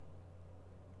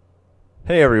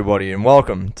Hey everybody, and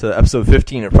welcome to episode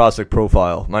 15 of Prospect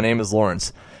Profile. My name is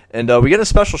Lawrence, and we get a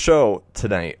special show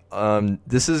tonight.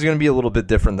 This is going to be a little bit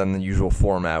different than the usual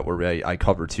format where I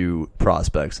cover two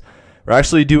prospects. We're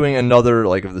actually doing another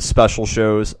of the special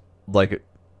shows like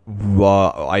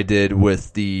I did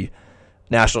with the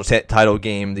national title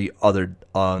game the other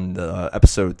on the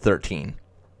episode 13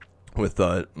 with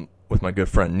my good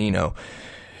friend Nino.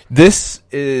 This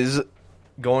is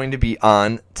going to be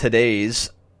on today's.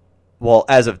 Well,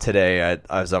 as of today,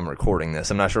 as I'm recording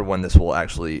this, I'm not sure when this will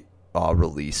actually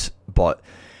release, but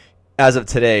as of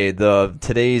today,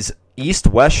 today's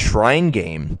East-West Shrine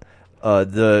game,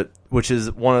 which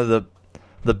is one of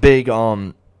the big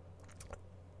the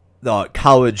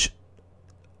college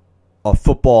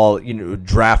football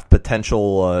draft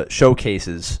potential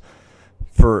showcases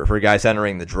for guys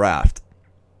entering the draft,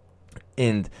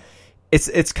 and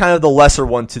it's kind of the lesser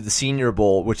one to the Senior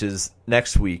Bowl, which is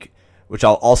next week, which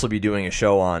I'll also be doing a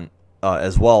show on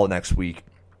as well next week.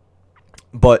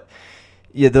 But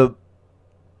yeah, the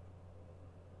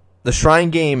Shrine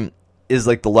game is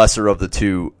the lesser of the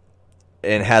two,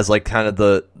 and has kind of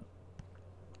the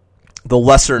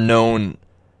lesser known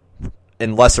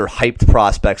and lesser hyped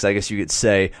prospects, I guess you could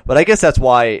say. But I guess that's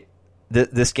why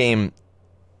this game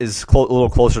is a little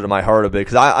closer to my heart a bit,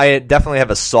 because I definitely have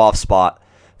a soft spot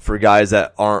for guys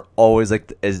that aren't always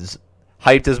as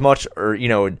hyped as much, or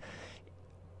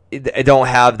I don't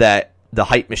have the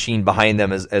hype machine behind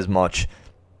them as much.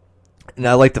 And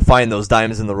I like to find those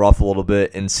diamonds in the rough a little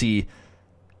bit and see,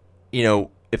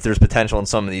 if there's potential in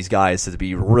some of these guys to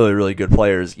be really, really good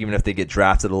players, even if they get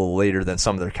drafted a little later than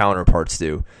some of their counterparts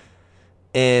do.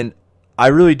 And I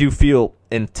really do feel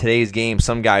in today's game,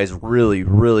 some guys really,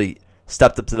 really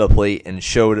stepped up to the plate and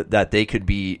showed that they could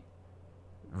be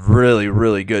really,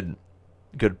 really good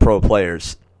pro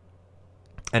players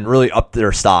and really up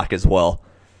their stock as well.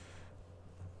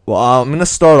 Well, I'm going to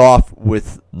start off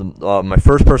with my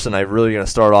first person I'm really going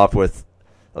to start off with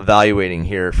evaluating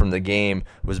here from the game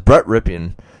was Brett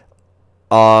Rypien.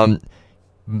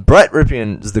 Brett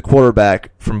Rypien is the quarterback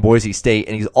from Boise State,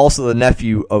 and he's also the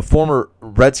nephew of former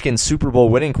Redskins Super Bowl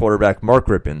winning quarterback Mark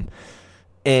Rypien.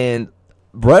 And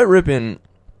Brett Rypien,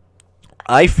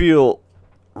 I feel,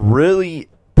 really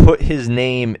put his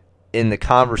name in the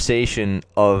conversation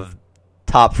of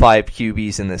top 5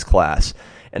 QBs in this class.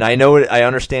 And I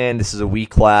understand this is a weak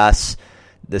class.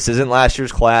 This isn't last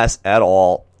year's class at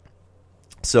all.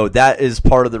 So that is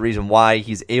part of the reason why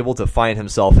he's able to find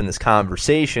himself in this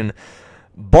conversation.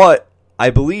 But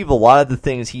I believe a lot of the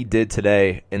things he did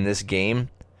today in this game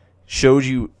showed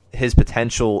you his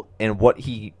potential and what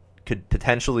he could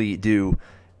potentially do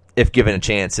if given a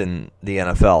chance in the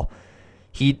NFL.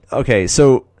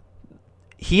 So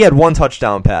he had one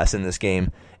touchdown pass in this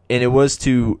game, and it was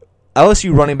to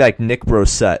LSU running back Nick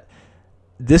Brossette.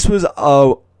 This was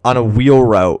on a wheel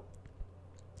route,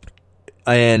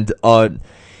 and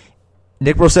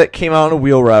Nick Brossette came out on a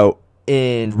wheel route,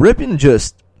 and Rypien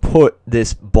just put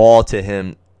this ball to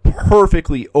him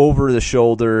perfectly over the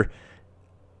shoulder,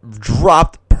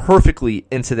 dropped perfectly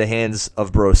into the hands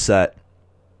of Brossette,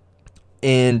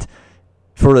 and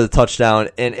for the touchdown.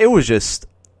 And it was just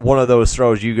one of those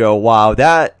throws you go, wow,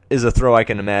 that is a throw I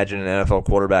can imagine an NFL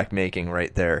quarterback making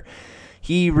right there.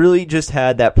 He really just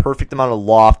had that perfect amount of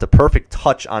loft, the perfect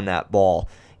touch on that ball.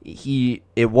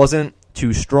 It wasn't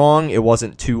too strong, it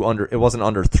wasn't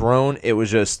underthrown, it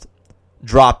was just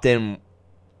dropped in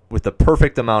with the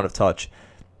perfect amount of touch.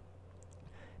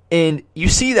 And you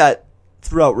see that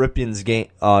throughout Rypien's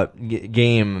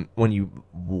game when you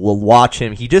will watch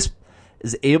him. He just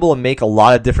is able to make a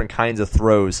lot of different kinds of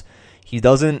throws. He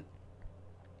doesn't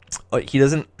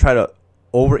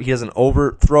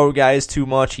overthrow guys too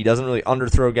much. He doesn't really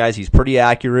underthrow guys. He's pretty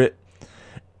accurate,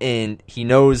 and he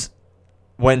knows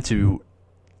when to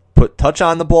put touch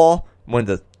on the ball, when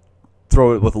to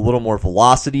throw it with a little more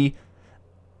velocity,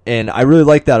 and I really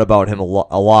like that about him a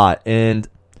lot.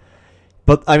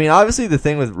 But I mean, obviously, the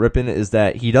thing with Rypien is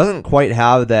that he doesn't quite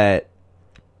have that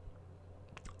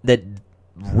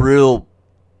real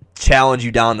challenge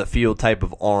you down the field type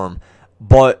of arm.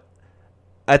 But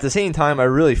at the same time, I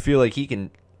really feel like he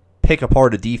can pick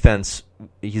apart a defense.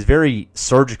 He's very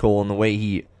surgical in the way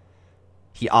he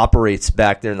operates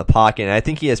back there in the pocket. And I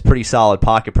think he has pretty solid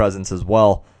pocket presence as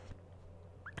well.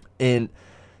 And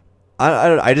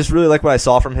I just really like what I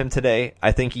saw from him today.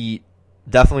 I think he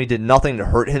definitely did nothing to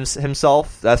hurt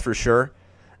himself, that's for sure.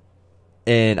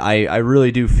 And I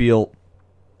really do feel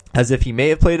as if he may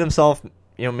have played himself,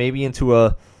 maybe into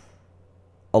a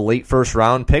late first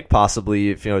round pick possibly,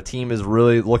 if a team is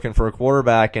really looking for a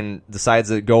quarterback and decides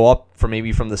to go up from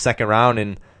the second round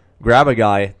and grab a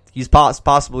guy. he's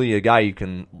possibly a guy you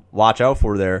can watch out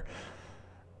for there.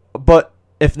 But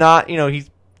if not, he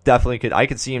definitely could. I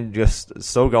could see him just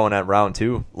so going at round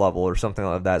 2 level or something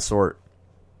of that sort.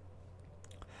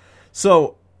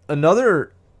 So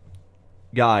another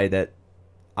guy that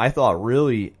I thought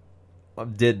really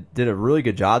did a really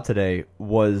good job today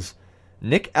was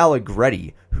Nick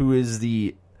Allegretti, who is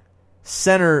the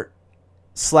center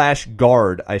 /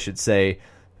 guard, I should say,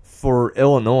 for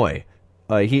Illinois.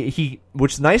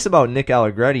 What's nice about Nick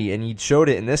Allegretti, and he showed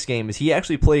it in this game, is he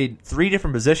actually played 3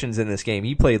 different positions in this game.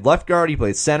 He played left guard, he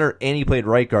played center, and he played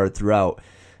right guard throughout,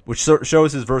 which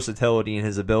shows his versatility and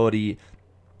his ability,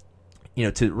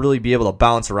 to really be able to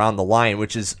bounce around the line,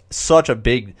 which is such a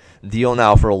big deal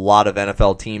now for a lot of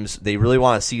NFL teams. They really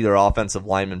want to see their offensive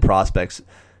lineman prospects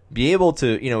be able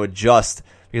to, adjust,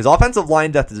 because offensive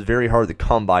line depth is very hard to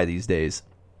come by these days.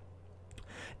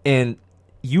 And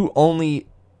you only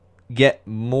get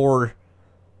more,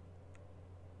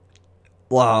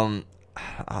 how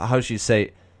should you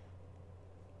say,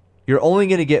 you're only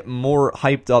going to get more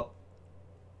hyped up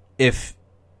if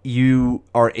you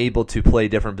are able to play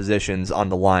different positions on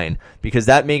the line, because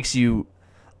that makes you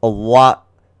a lot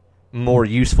more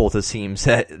useful to teams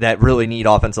that really need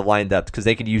offensive line depth, because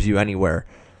they could use you anywhere,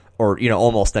 or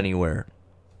almost anywhere.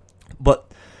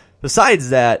 But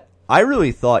besides that, I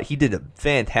really thought he did a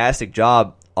fantastic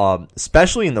job,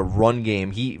 especially in the run game.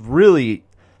 He really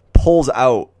pulls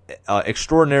out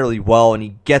extraordinarily well, and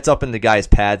he gets up in the guys'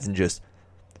 pads and just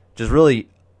really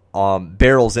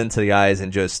barrels into the guys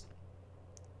and just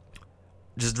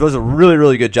does a really,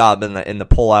 really good job in the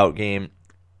pull-out game,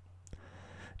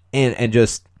 and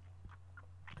just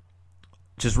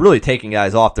really taking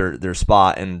guys off their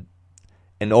spot and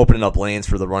opening up lanes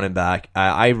for the running back.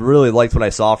 I really liked what I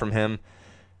saw from him.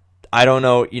 I don't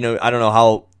know, I don't know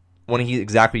how when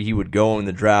he would go in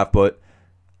the draft, but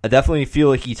I definitely feel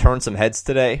like he turned some heads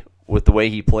today with the way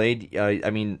he played. I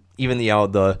mean, even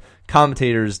the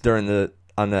commentators on the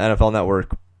NFL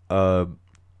Network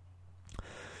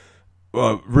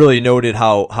really noted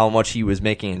how much he was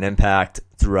making an impact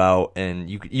throughout, and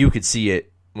you could see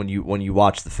it when you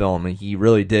watch the film, and he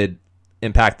really did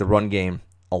impact the run game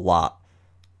a lot.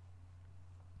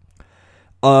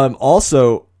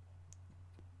 Also,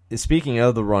 speaking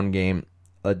of the run game,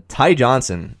 Ty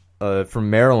Johnson from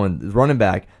Maryland, running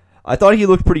back, I thought he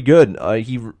looked pretty good.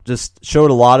 He just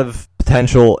showed a lot of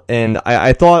potential, and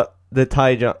I thought that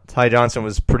Ty Johnson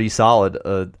was pretty solid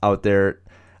out there.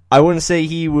 I wouldn't say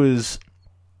he was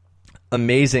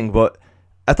amazing, but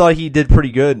I thought he did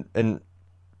pretty good and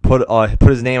put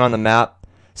his name on the map.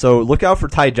 So look out for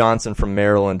Ty Johnson from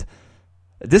Maryland.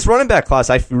 This running back class,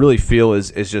 I really feel,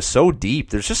 is just so deep.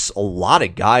 There's just a lot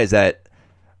of guys that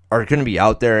are going to be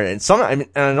out there, and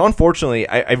unfortunately,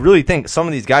 I really think some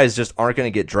of these guys just aren't going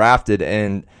to get drafted,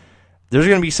 and there's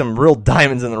going to be some real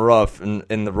diamonds in the rough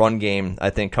in the run game, I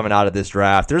think, coming out of this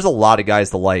draft. There's a lot of guys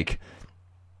to like.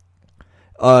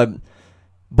 But,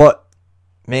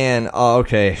 man,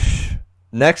 okay.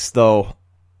 Next, though,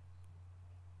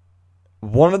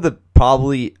 one of the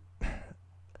probably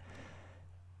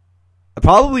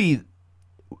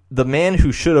the man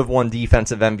who should have won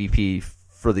defensive MVP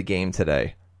for the game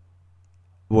today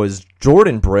was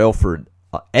Jordan Brailford,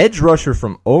 edge rusher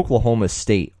from Oklahoma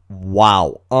State.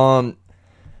 Wow.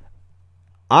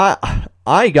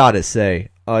 I gotta say,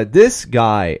 this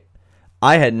guy,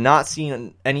 I had not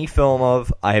seen any film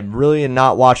of. I had really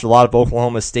not watched a lot of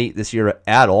Oklahoma State this year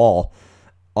at all.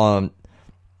 But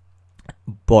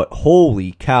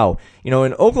holy cow. And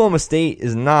Oklahoma State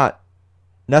is not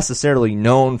necessarily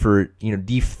known for,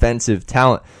 defensive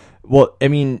talent. Well, I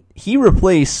mean, he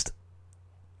replaced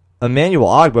Emmanuel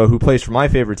Ogbah, who plays for my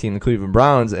favorite team, the Cleveland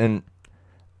Browns, and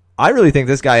I really think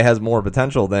this guy has more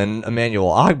potential than Emmanuel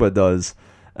Ogbah does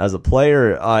as a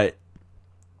player.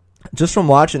 Just from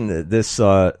watching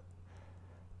the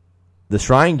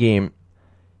Shrine game,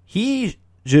 he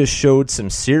just showed some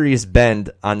serious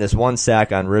bend on this one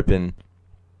sack on Rypien.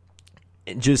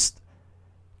 Just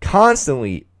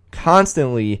constantly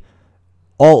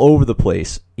all over the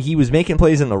place. He was making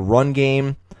plays in the run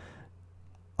game.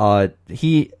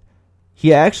 He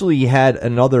actually had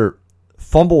another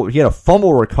fumble. He had a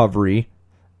fumble recovery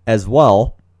as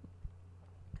well.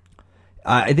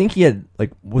 I think he had,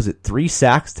 was it 3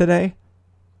 sacks today?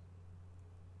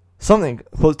 Something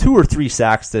close, 2 or 3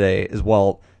 sacks today as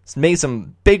well. He's made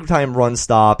some big-time run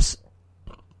stops.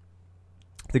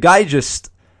 The guy just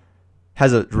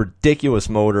has a ridiculous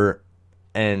motor,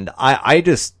 and I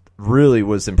just really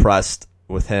was impressed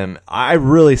with him. I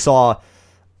really saw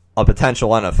a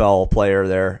potential NFL player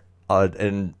there,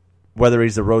 and whether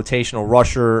he's a rotational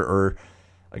rusher or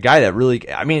a guy that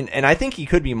really, I mean, and I think he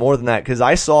could be more than that because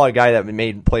I saw a guy that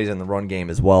made plays in the run game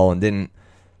as well and didn't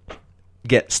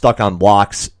get stuck on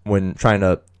blocks when trying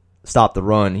to stop the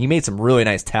run. He made some really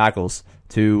nice tackles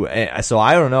too. So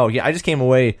I don't know. I just came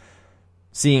away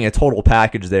seeing a total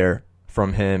package there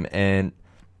from him, and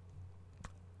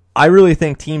I really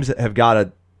think teams have got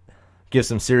to give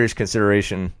some serious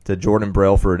consideration to Jordan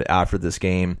Brailford after this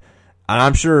game. And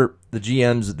I'm sure the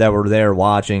GMs that were there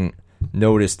watching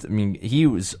noticed. I mean, he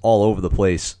was all over the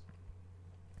place.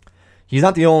 He's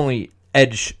not the only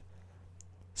edge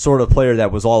sort of player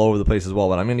that was all over the place as well,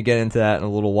 but I'm going to get into that in a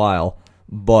little while.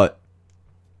 But,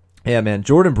 yeah, man,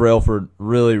 Jordan Brailford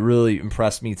really, really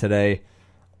impressed me today.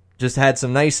 Just had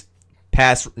some nice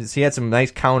he had some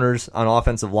nice counters on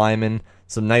offensive linemen,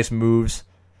 some nice moves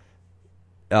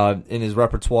in his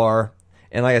repertoire.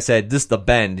 And like I said, just the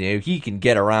bend, he can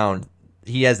get around.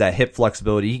 He has that hip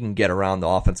flexibility. He can get around the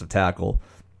offensive tackle.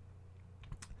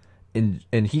 And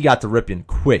he got to Rypien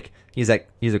quick. He's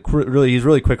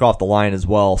really quick off the line as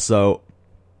well. So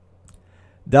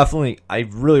definitely, I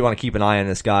really want to keep an eye on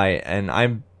this guy, and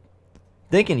I'm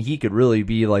thinking he could really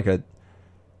be like a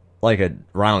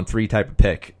round 3 type of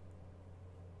pick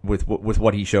with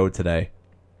what he showed today.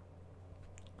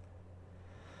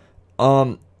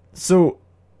 So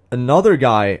another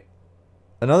good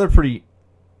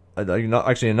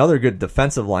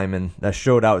defensive lineman that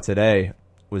showed out today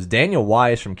was Daniel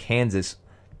Wise from Kansas.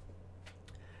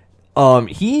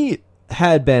 He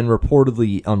had been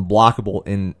reportedly unblockable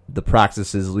in the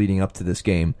practices leading up to this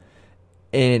game,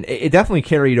 and it definitely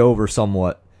carried over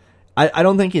somewhat. I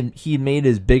don't think he made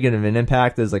as big of an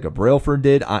impact as like a Brailford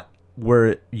did,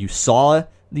 where you saw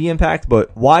the impact,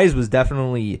 but Wise was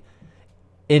definitely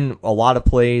in a lot of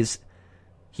plays.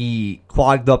 He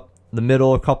clogged up the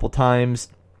middle a couple times,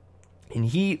 and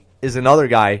he is another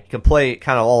guy who can play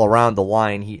kind of all around the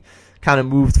line. He kind of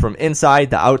moved from inside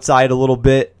to outside a little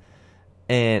bit,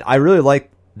 and I really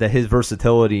like his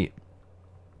versatility,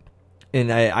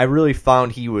 and I really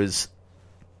found he was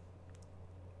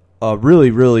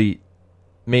really, really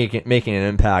making an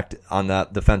impact on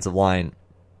that defensive line.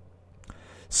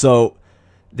 So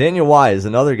Daniel Wise,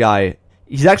 another guy,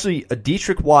 he's actually a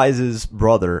Dietrich Wise's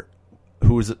brother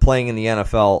who's playing in the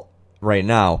NFL right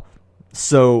now.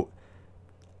 So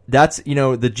that's,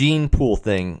 the gene pool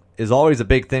thing is always a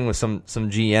big thing with some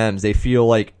GMs. They feel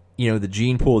like, the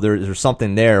gene pool, there's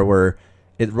something there where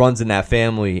it runs in that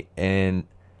family, and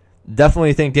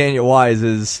definitely think Daniel Wise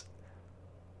is,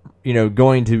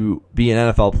 going to be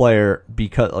an NFL player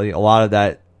because a lot of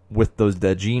that with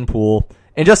the gene pool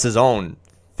and just his own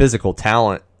physical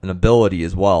talent and ability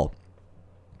as well.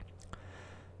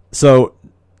 So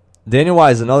Daniel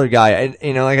Wise is another guy,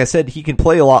 and like I said, he can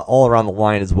play a lot all around the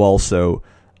line as well. So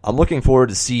I'm looking forward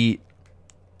to see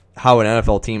how an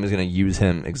NFL team is going to use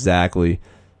him exactly,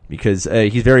 because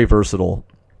he's very versatile.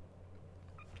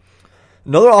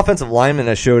 Another offensive lineman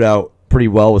that showed out pretty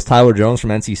well was Tyler Jones from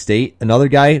NC State. Another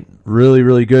guy really,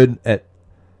 really good at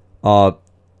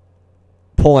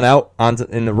pulling out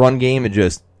in the run game and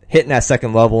just hitting that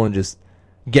second level and just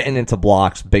getting into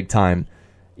blocks big time.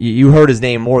 You heard his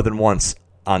name more than once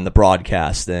on the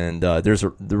broadcast, and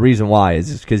the reason why is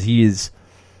just because he is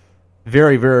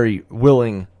very, very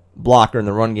willing blocker in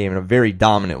the run game and a very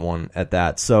dominant one at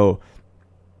that. So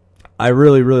I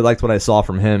really, really liked what I saw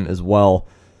from him as well.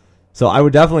 So I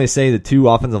would definitely say the two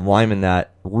offensive linemen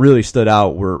that really stood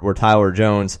out were Tyler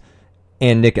Jones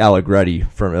and Nick Allegretti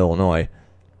from Illinois,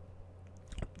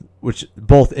 which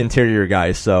both interior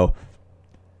guys. So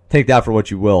take that for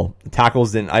what you will. The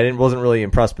tackles wasn't really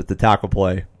impressed with the tackle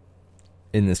play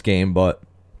in this game, but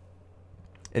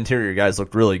interior guys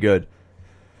looked really good.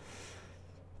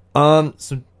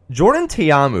 So Jordan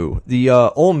Ta'amu, the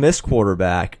Ole Miss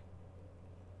quarterback,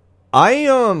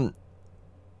 Ta'amu's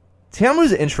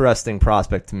an interesting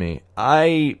prospect to me.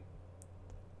 I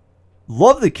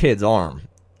love the kid's arm.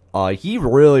 He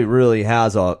really, really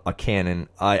has a cannon.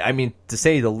 I mean, to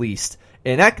say the least.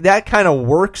 And that kind of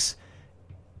works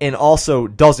and also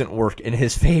doesn't work in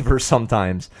his favor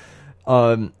sometimes.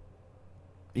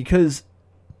 Because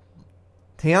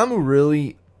Ta'amu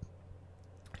really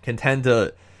can tend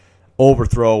to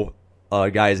overthrow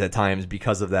guys at times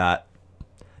because of that.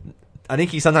 I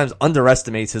think he sometimes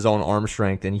underestimates his own arm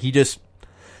strength, and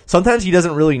sometimes he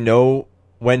doesn't really know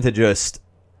when to just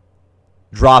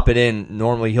drop it in.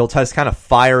 Normally, he'll just kind of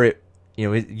fire it,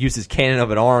 use his cannon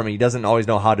of an arm, and he doesn't always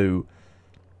know how to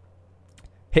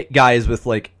hit guys with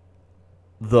like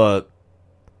the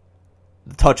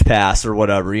touch pass or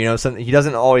whatever. He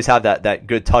doesn't always have that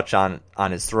good touch on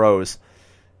his throws.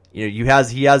 He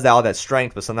has all that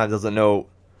strength, but sometimes doesn't know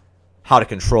how to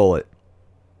control it.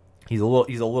 he's a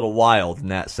little wild in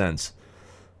that sense.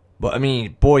 But I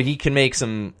mean, boy, he can make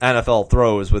some NFL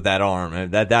throws with that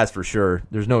arm. That's for sure.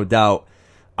 There's no doubt.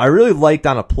 I really liked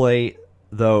on a play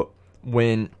though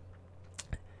when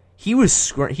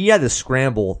he had to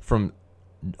scramble from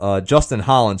Justin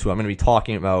Hollins, who I'm going to be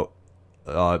talking about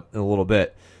in a little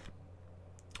bit.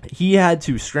 He had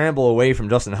to scramble away from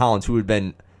Justin Hollins, who had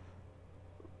been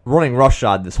running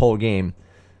roughshod this whole game,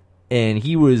 and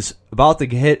he was about to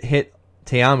hit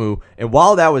Te'amu. And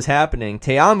while that was happening,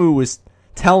 Te'amu was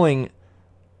telling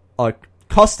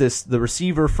Custis, the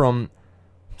receiver from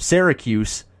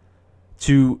Syracuse,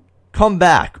 to come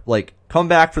back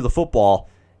for the football,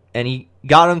 and he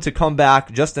got him to come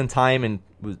back just in time and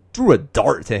threw a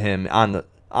dart to him on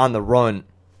the run.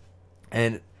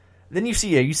 And then you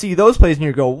see those plays and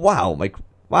you go, wow,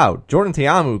 Jordan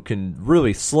Te'amu can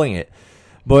really sling it.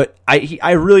 But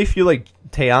I really feel like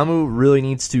Te'amu really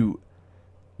needs to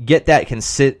get that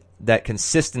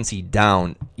consistency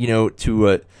down,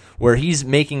 to where he's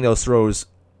making those throws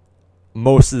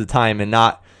most of the time and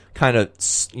not kind of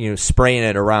spraying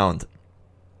it around,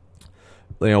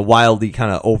 wildly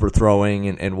kind of overthrowing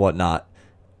and whatnot.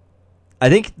 I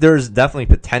think there's definitely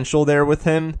potential there with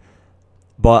him,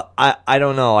 but I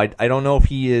don't know. I don't know if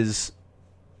he is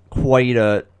quite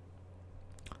a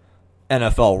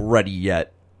NFL ready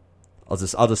yet. I'll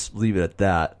just leave it at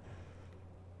that.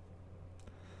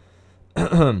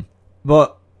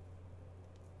 But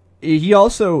he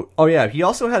also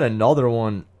had another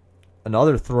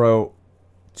throw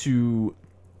to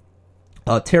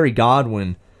Terry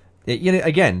Godwin.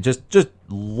 Again, just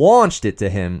launched it to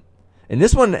him, and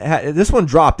this one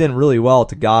dropped in really well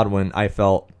to Godwin. I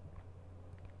felt.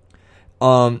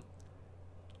 But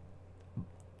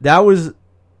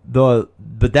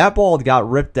that ball got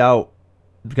ripped out.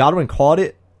 Godwin caught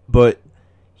it, but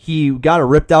he got it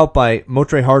ripped out by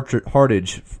Motre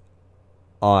Hardage.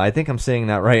 I think I'm saying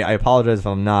that right. I apologize if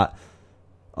I'm not.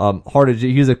 Hardage,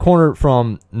 he was a corner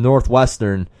from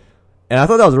Northwestern, and I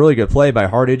thought that was a really good play by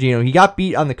Hardage. He got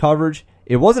beat on the coverage.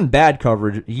 It wasn't bad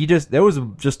coverage. That was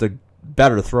just a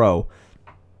better throw.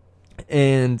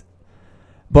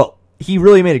 But he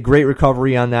really made a great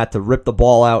recovery on that to rip the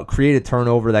ball out, create a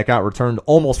turnover that got returned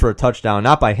almost for a touchdown.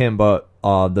 Not by him, but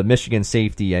the Michigan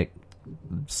safety.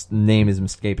 Name is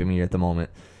escaping me at the moment.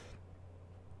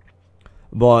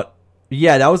 But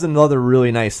yeah, that was another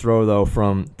really nice throw though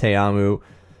from Te'amu.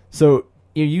 So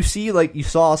you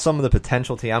saw some of the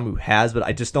potential Te'amu has, but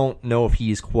I just don't know if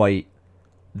he's quite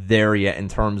there yet in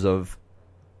terms of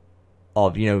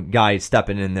guys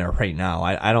stepping in there right now.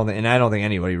 I don't think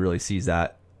anybody really sees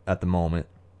that at the moment.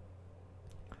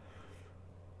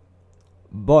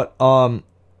 But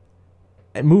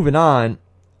moving on,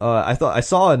 I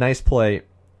saw a nice play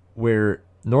where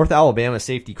North Alabama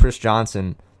safety Chris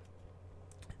Johnson,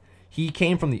 he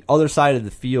came from the other side of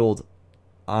the field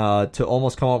to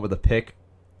almost come up with a pick.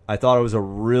 I thought it was a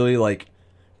really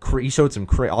he showed some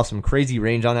awesome crazy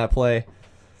range on that play.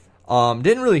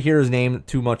 Didn't really hear his name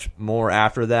too much more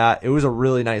after that. It was a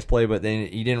really nice play, but then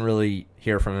you didn't really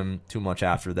hear from him too much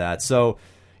after that. So,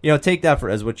 take that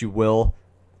as what you will.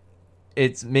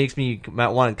 It makes me might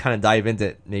want to kind of dive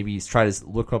into maybe try to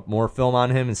look up more film on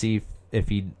him and see if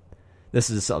this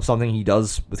is something he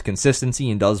does with consistency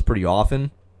and does pretty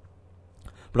often.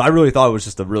 But I really thought it was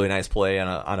just a really nice play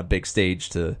on a big stage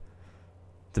to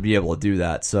be able to do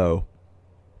that. So,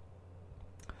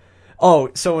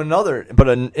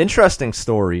 an interesting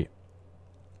story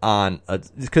on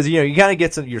because you kind of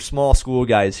get some your small school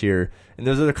guys here, and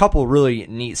there's a couple really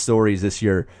neat stories this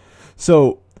year.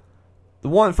 So,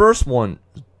 the first one,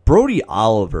 Brody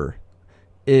Oliver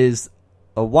is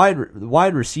a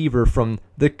wide receiver from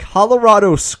the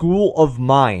Colorado School of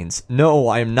Mines. No,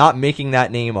 I am not making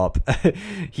that name up.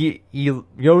 He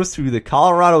goes to the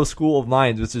Colorado School of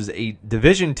Mines, which is a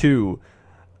Division II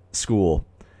school.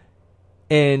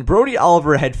 And Brody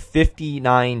Oliver had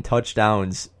 59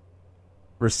 touchdowns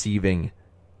receiving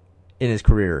in his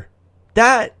career.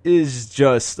 That is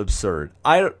just absurd.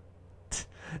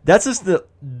 That's just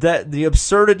the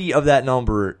absurdity of that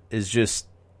number is just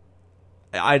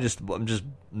I'm just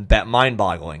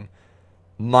mind-boggling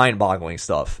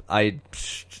stuff.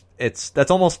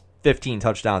 That's almost 15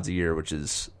 touchdowns a year, which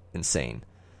is insane.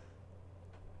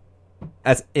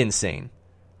 That's insane.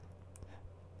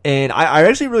 And I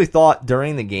actually really thought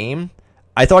during the game,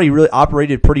 I thought he really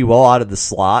operated pretty well out of the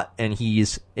slot, and he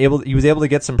was able to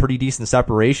get some pretty decent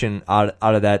separation out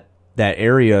of that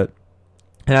area,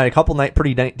 and had a couple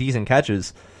pretty decent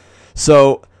catches.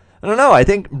 So I don't know. I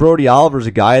think Brody Oliver's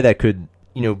a guy that could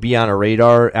be on a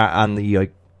radar on the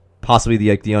possibly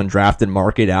the undrafted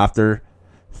market after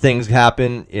things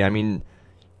happen. Yeah, I mean,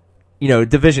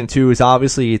 Division II is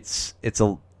obviously it's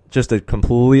just a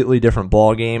completely different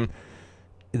ball game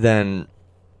than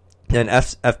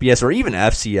FBS or even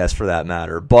FCS for that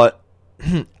matter. But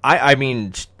I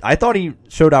mean, I thought he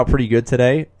showed out pretty good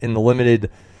today in the limited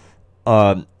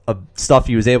stuff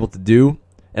he was able to do,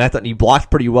 and I thought he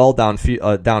blocked pretty well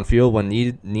downfield when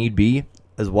need be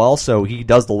as well. So he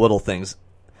does the little things,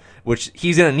 which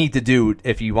he's going to need to do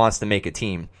if he wants to make a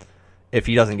team, if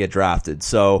he doesn't get drafted.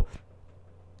 So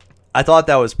I thought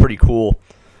that was pretty cool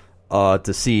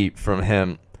to see from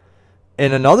him.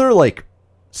 And another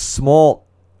small,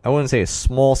 I wouldn't say a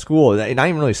small school, not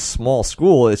even really small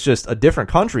school, it's just a different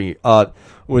country,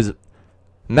 was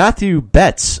Matthew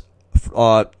Betts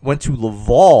went to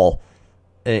Laval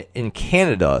in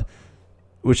Canada,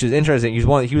 which is interesting.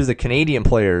 He was the Canadian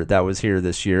player that was here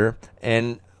this year,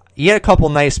 and he had a couple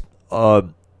nice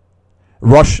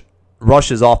rushes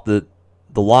off the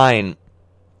line.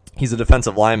 He's a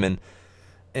defensive lineman,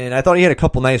 and I thought he had a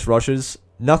couple nice rushes.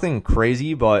 Nothing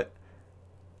crazy, but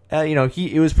I thought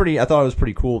it was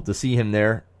pretty cool to see him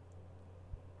there.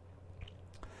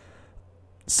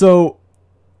 So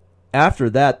after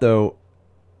that, though,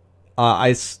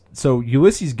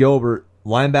 Ulysses Gilbert,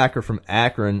 linebacker from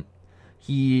Akron,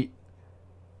 he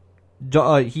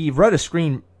read a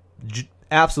screen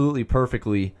absolutely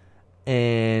perfectly,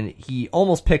 and he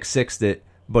almost pick-sixed it,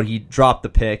 but he dropped the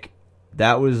pick.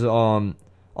 That was a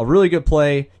really good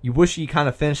play. You wish he kind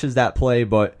of finishes that play,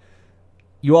 but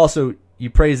you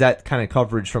praise that kind of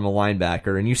coverage from a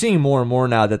linebacker, and you're seeing more and more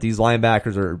now that these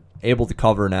linebackers are able to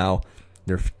cover now.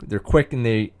 They're quick and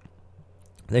they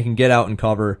can get out and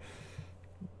cover.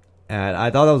 And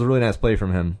I thought that was a really nice play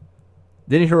from him.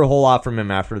 Didn't hear a whole lot from him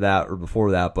after that or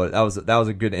before that, but that was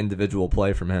a good individual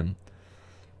play from him.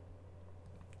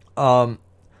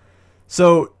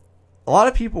 So a lot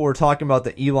of people were talking about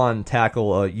the Elon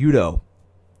tackle, Udo,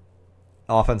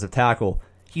 offensive tackle.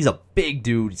 He's a big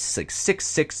dude. He's like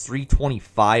 6'6",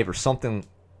 325 or something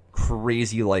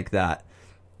crazy like that.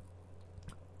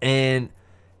 And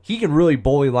he can really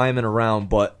bully linemen around,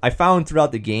 but I found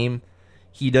throughout the game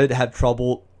he did have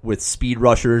trouble with speed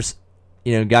rushers,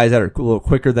 guys that are a little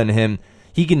quicker than him.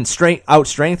 He can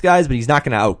out-strength guys, but he's not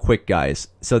going to out-quick guys.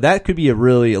 So that could be a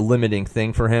really limiting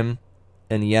thing for him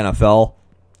in the NFL,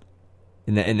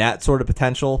 in that sort of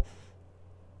potential.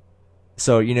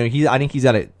 So, I think he's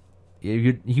at a...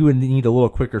 He would need a little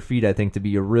quicker feet, I think, to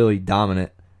be a really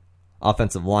dominant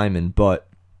offensive lineman. But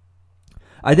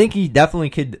I think he definitely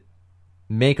could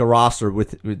make a roster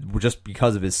with just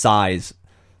because of his size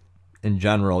in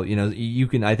general.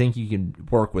 I think you can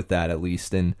work with that at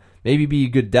least, and maybe be a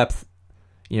good depth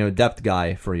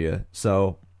guy for you.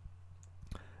 So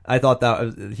I thought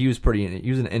that he was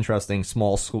an interesting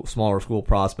smaller school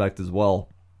prospect as well.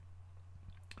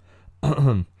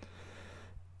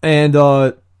 And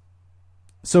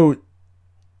so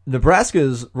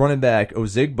Nebraska's running back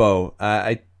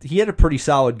Ozigbo, he had a pretty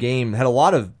solid game. Had a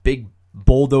lot of big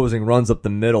bulldozing runs up the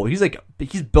middle. He's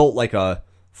built like a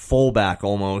fullback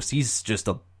almost. He's just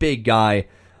a big guy.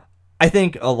 I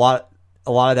think a lot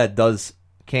of that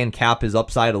can cap his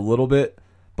upside a little bit,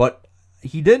 but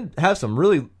he did have some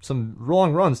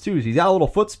long runs too. He's got a little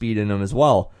foot speed in him as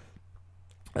well.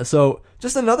 So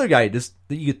just another guy that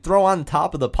you could throw on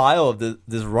top of the pile of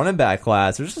this running back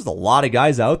class. There's just a lot of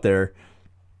guys out there.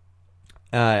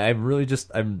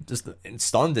 I'm just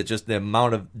stunned at just the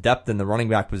amount of depth in the running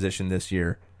back position this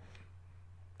year.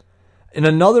 And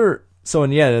another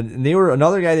guy they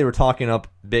were talking up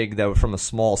big that was from a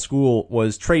small school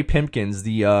was Trey Pipkins,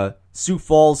 the Sioux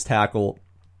Falls tackle.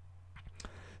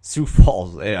 Sioux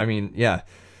Falls. I mean, yeah,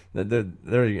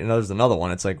 there's another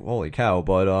one. It's like, holy cow,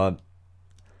 but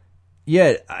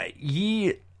yeah,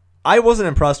 I wasn't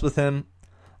impressed with him.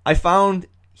 I found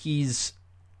he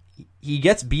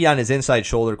gets beat on his inside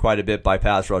shoulder quite a bit by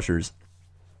pass rushers.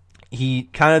 He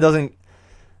kind of doesn't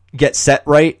get set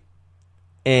right,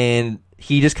 and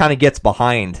he just kind of gets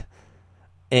behind,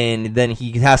 and then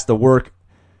he has to work,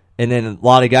 and then a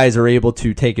lot of guys are able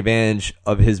to take advantage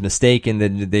of his mistake, and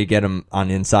then they get him on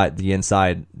the inside.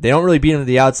 They don't really beat him to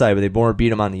the outside, but they more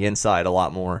beat him on the inside a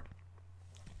lot more.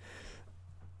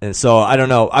 And so, I don't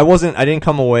know. I didn't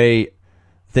come away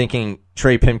thinking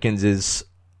Trey Pipkins is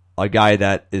a guy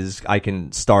that I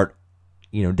can start,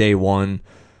 day one,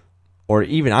 or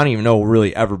even, I don't even know,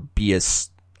 really ever be a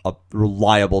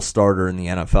reliable starter in the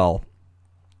NFL.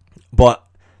 But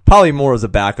probably more as a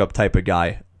backup type of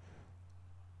guy.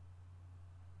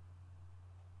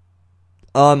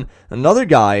 Another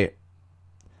guy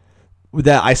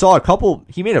that I saw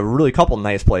he made a couple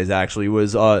nice plays actually,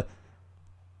 was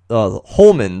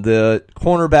Holman, the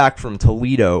cornerback from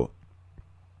Toledo.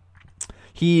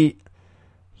 He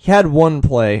he had one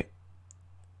play.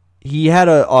 He had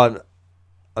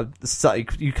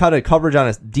you cut a coverage on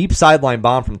a deep sideline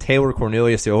bomb from Taylor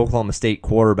Cornelius, the Oklahoma State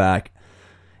quarterback.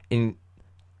 And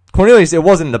Cornelius, it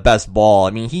wasn't the best ball.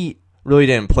 I mean, he really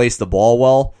didn't place the ball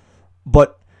well,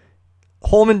 but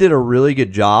Holman did a really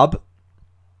good job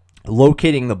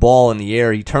locating the ball in the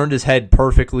air. He turned his head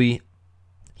perfectly.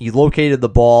 He located the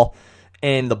ball,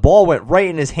 and the ball went right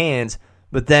in his hands,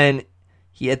 but then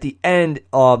at the end,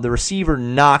 the receiver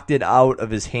knocked it out of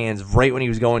his hands right when he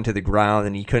was going to the ground,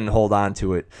 and he couldn't hold on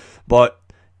to it. But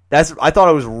I thought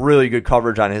it was really good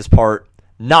coverage on his part.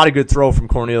 Not a good throw from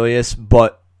Cornelius,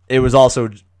 but it was also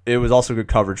good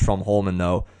coverage from Holman,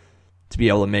 though, to be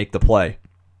able to make the play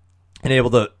and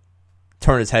able to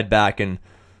turn his head back and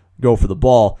go for the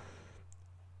ball.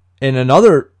 In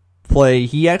another play,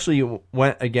 he actually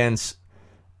went against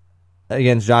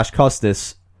Josh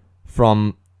Custis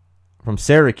from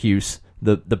Syracuse,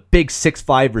 the big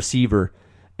 6'5" receiver,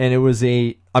 and it was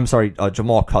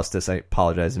Jamal Custis. I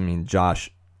apologize. I mean Josh.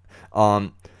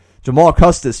 Jamal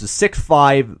Custis is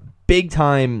 6'5", big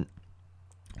time,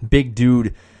 big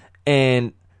dude,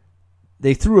 and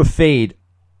they threw a fade,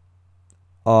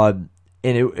 and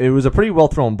it was a pretty well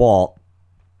thrown ball,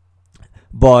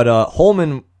 but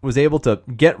Holman was able to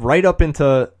get right up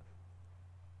into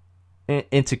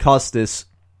Custis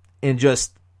and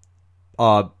just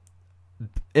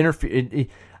interfere.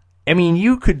 I mean,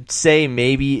 you could say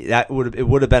maybe it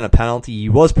would have been a penalty. He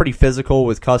was pretty physical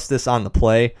with Custis on the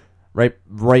play,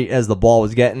 right as the ball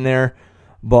was getting there.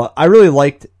 But I really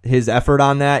liked his effort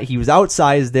on that. He was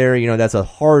outsized there. You know, that's a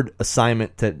hard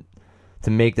assignment to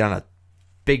make on a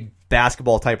big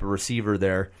basketball type of receiver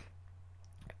there.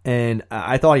 And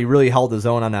I thought he really held his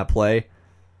own on that play.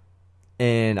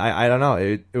 And I don't know,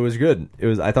 it was good.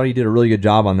 I thought he did a really good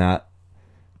job on that.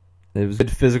 It was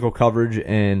good physical coverage,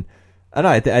 and I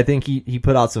don't know. I think he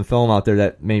put out some film out there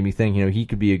that made me think, he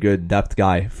could be a good depth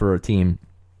guy for a team,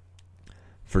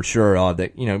 for sure.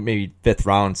 That maybe 5th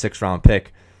round, 6th round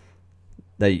pick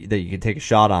that you could take a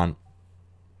shot on.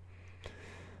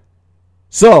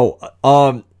 So,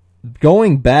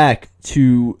 going back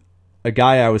to a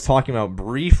guy I was talking about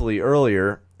briefly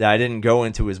earlier that I didn't go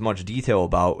into as much detail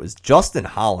about was Justin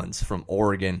Hollins from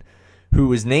Oregon, who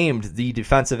was named the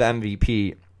defensive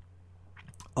MVP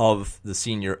of the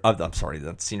Senior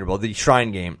Bowl, the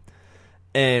Shrine Game.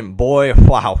 And boy,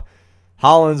 wow,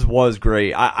 Hollins was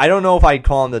great. I don't know if I'd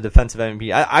call him the defensive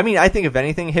MVP. I mean, I think if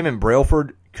anything, him and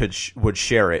Brailford would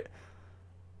share it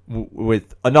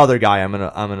with another guy I'm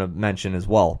gonna mention as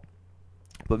well.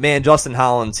 But man, Justin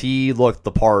Hollins, he looked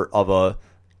the part of a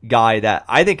guy that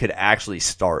I think could actually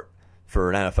start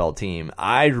for an NFL team.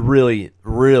 I really,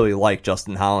 really like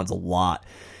Justin Hollins a lot.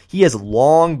 He has a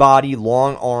long body,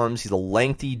 long arms. He's a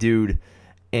lengthy dude,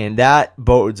 and that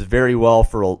bodes very well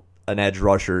for an edge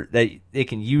rusher. They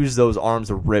can use those arms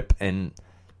to rip and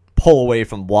pull away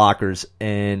from blockers,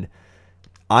 and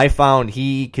I found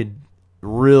he could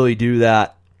really do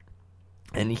that,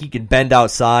 and he could bend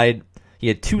outside. He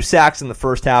had 2 sacks in the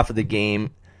first half of the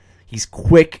game. He's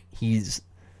quick. He's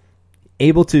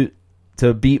able to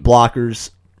beat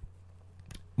blockers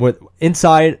with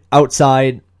inside,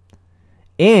 outside,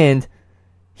 and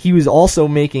he was also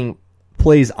making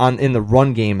plays in the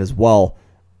run game as well.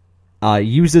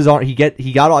 Used his arm. He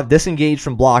got disengaged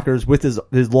from blockers with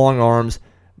his long arms.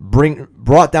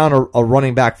 Brought down a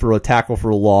running back for a tackle for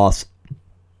a loss.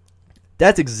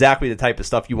 That's exactly the type of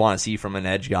stuff you want to see from an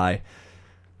edge guy.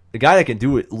 The guy that can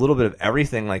do a little bit of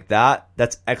everything like that,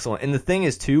 that's excellent. And the thing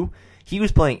is, too, he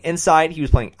was playing inside, he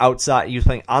was playing outside, he was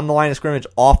playing on the line of scrimmage,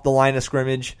 off the line of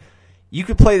scrimmage. You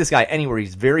could play this guy anywhere.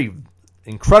 He's very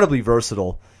incredibly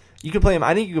versatile. You could play him.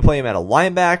 I think you could play him at a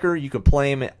linebacker. You could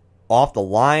play him off the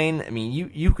line. I mean,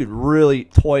 you could really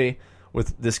toy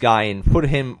with this guy and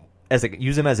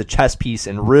use him as a chess piece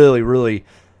and really, really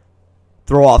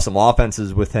throw off some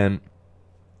offenses with him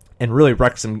and really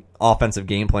wreck some offensive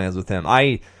game plans with him.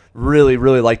 I really,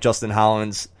 really like Justin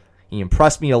Hollins. He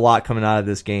impressed me a lot coming out of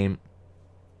this game.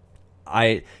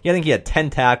 I think he had 10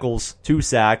 tackles, 2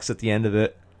 sacks at the end of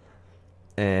it,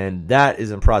 and that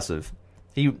is impressive.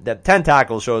 That 10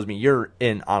 tackles shows me you're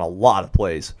in on a lot of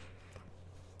plays,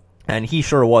 and he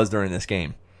sure was during this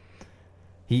game.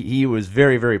 He was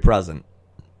very, very present.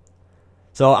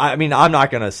 So, I mean, I'm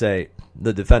not going to say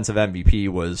the defensive MVP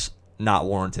was not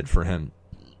warranted for him.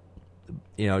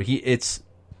 He's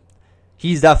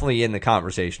definitely in the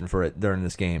conversation for it during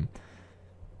this game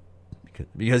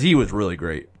because he was really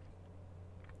great.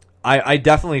 I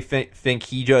definitely think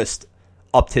he just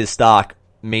upped his stock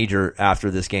major after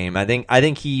this game. I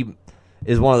think he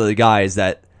is one of the guys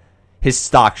that his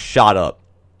stock shot up.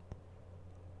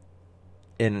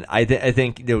 And I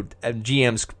think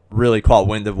GMs really caught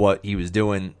wind of what he was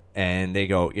doing, and they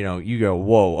go, you go,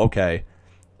 whoa, okay.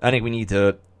 I think we need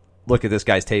to look at this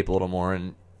guy's tape a little more,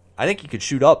 and I think he could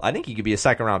shoot up. I think he could be a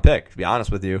second-round pick, to be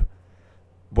honest with you.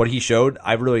 What he showed,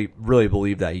 I really, really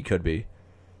believe that he could be.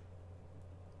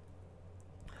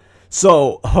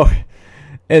 So,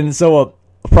 a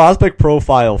prospect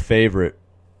profile favorite,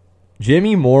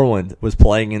 Jimmy Moreland was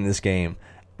playing in this game,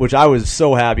 which I was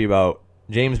so happy about.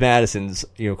 James Madison's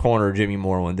corner, Jimmy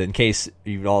Moreland. In case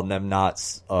you all have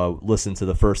not listened to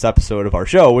the first episode of our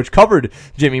show, which covered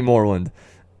Jimmy Moreland.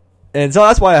 And so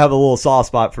that's why I have a little soft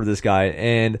spot for this guy.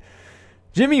 And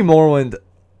Jimmy Moreland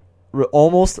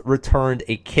almost returned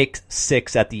a kick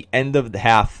six at the end of the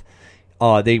half.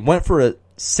 They went for a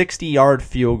 60-yard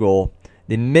field goal.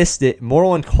 They missed it.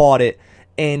 Moreland caught it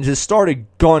and just started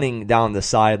gunning down the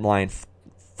sideline,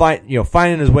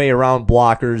 finding his way around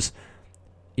blockers,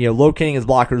 locating his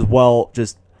blockers well,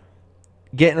 just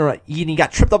getting around. He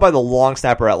got tripped up by the long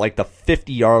snapper at like the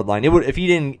 50-yard line. If he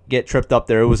didn't get tripped up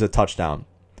there, it was a touchdown.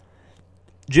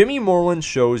 Jimmy Moreland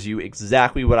shows you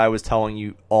exactly what I was telling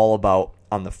you all about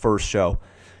on the first show.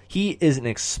 He is an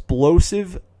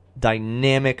explosive,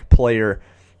 dynamic player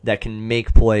that can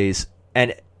make plays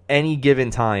at any given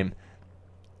time.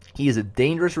 He is a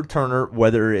dangerous returner,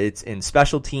 whether it's in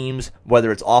special teams,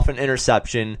 whether it's off an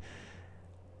interception.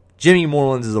 Jimmy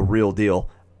Moreland is a real deal.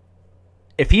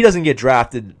 If he doesn't get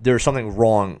drafted, there's something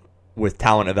wrong with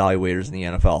talent evaluators in the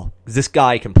NFL. This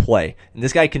guy can play, and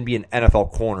this guy can be an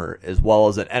NFL corner as well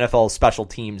as an NFL special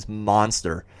teams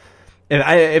monster.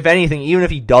 If anything, even if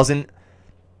he doesn't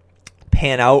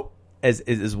pan out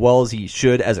as well as he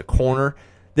should as a corner,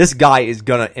 this guy is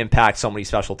going to impact so many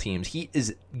special teams. He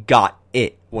is got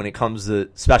it when it comes to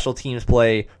special teams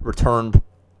play, return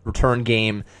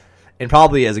game, and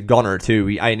probably as a gunner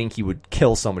too. I think he would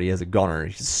kill somebody as a gunner.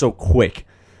 He's so quick.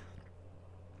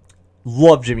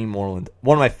 Love Jimmy Moreland.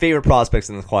 One of my favorite prospects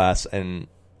in this class, and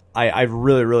I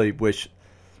really, really wish,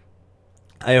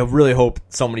 I really hope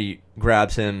somebody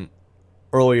grabs him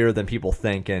earlier than people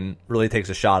think and really takes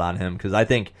a shot on him, because I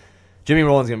think Jimmy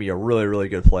Moreland's going to be a really, really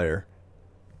good player.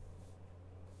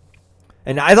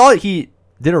 And I thought he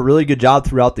did a really good job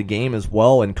throughout the game as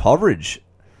well in coverage.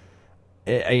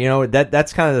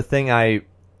 That's kind of the thing I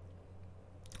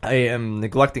am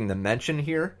neglecting to mention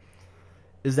here,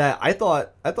 is that I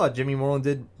thought Jimmy Moreland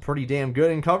did pretty damn good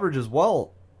in coverage as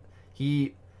well.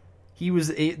 They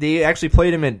actually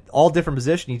played him in all different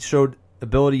positions. He showed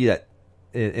ability that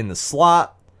in the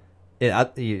slot.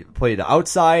 He played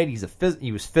outside.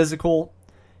 He was physical.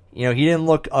 He didn't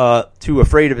look too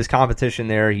afraid of his competition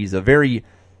there. He's a very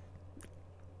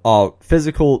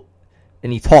physical,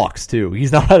 and he talks too. He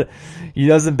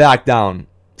doesn't back down.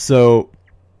 So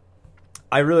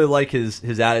I really like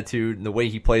his attitude and the way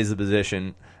he plays the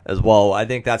position as well. I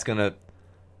think that's going to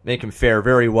make him fare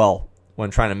very well when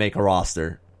trying to make a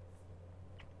roster.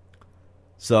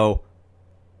 So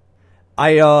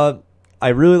I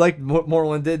really liked what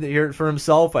Moreland did here for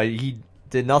himself. He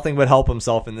did nothing but help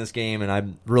himself in this game, and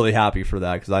I'm really happy for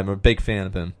that because I'm a big fan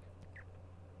of him.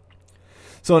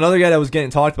 So another guy that was getting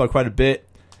talked about quite a bit,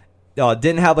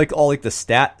 didn't have all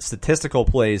the statistical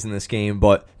plays in this game,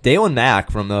 but Daylon Mack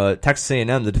from Texas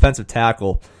A&M, the defensive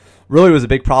tackle, really was a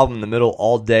big problem in the middle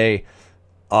all day,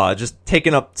 just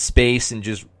taking up space and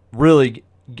just really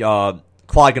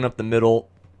clogging up the middle.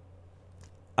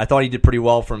 I thought he did pretty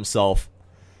well for himself,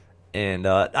 and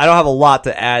I don't have a lot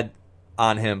to add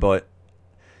on him, but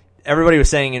everybody was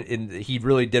saying he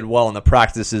really did well in the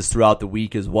practices throughout the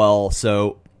week as well.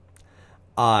 So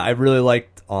I really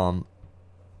liked what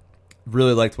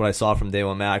I saw from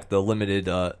Daylon Mack, the limited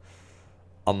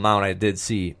amount I did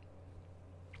see.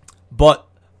 But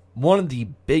one of the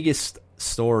biggest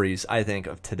stories, I think,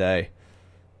 of today,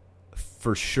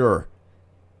 for sure,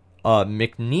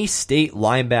 McNeese State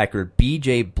linebacker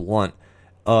B.J. Blunt.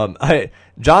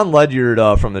 John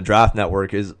Ledyard from the Draft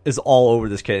Network is all over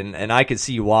this kid, and I could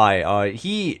see why.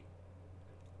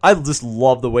 I just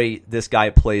love the way this guy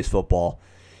plays football.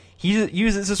 He's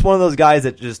just one of those guys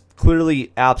that just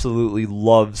clearly absolutely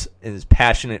loves and is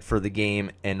passionate for the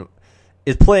game and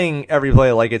is playing every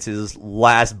play like it's his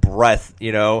last breath,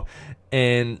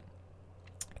 and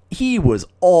he was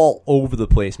all over the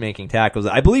place making tackles.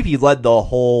 I believe he led the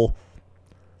whole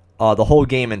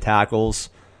game in tackles.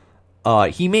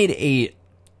 He made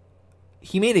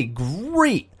a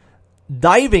great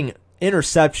diving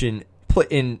interception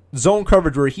in zone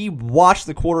coverage where he watched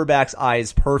the quarterback's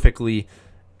eyes perfectly.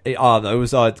 It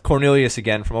was Cornelius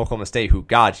again from Oklahoma State, who,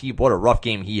 what a rough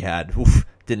game he had. Oof,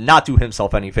 did not do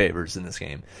himself any favors in this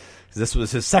game. This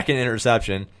was his second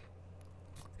interception.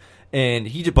 And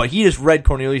he just read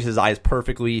Cornelius' eyes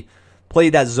perfectly,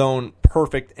 played that zone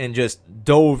perfect, and just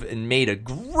dove and made a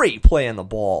great play on the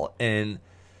ball. And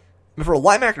for a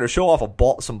linebacker to show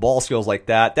off some ball skills like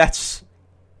that, that's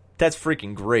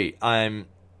freaking great. Man,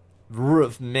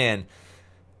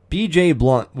 B.J.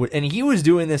 Blunt, and he was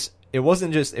doing this. It was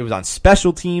on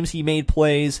special teams he made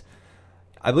plays.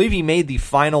 I believe he made the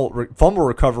final fumble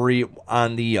recovery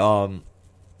on the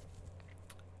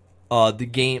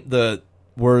game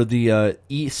where the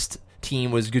East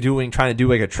team was trying to do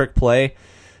like a trick play,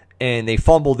 and they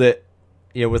fumbled it,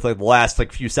 with like the last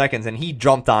few seconds, and he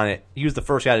jumped on it. He was the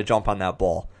first guy to jump on that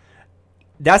ball.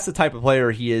 That's the type of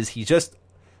player he is. He's just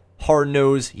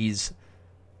hard-nosed. He's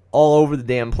all over the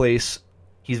damn place.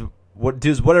 He's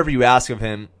does whatever you ask of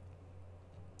him.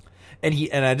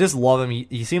 And I just love him.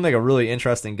 He seemed like a really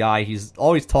interesting guy. He's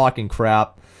always talking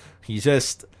crap. He's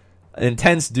just an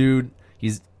intense dude.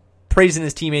 He's praising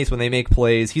his teammates when they make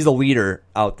plays. He's a leader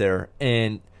out there,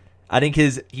 and I think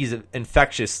he's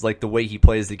infectious. Like the way he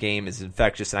plays the game is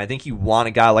infectious, and I think you want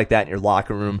a guy like that in your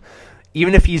locker room,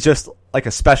 even if he's just like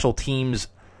a special teams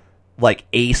like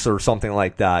ace or something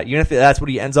like that. Even if that's what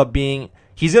he ends up being,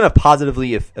 he's going to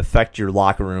positively affect your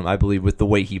locker room, I believe, with the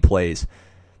way he plays.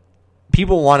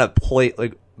 People want to play,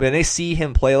 like, when they see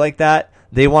him play like that,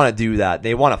 they want to do that.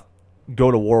 They want to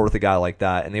go to war with a guy like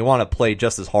that, and they want to play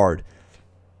just as hard.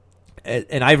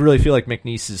 And I really feel like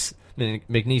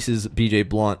McNeese's B.J.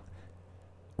 Blunt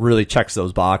really checks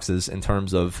those boxes in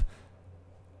terms of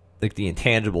like the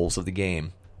intangibles of the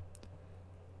game.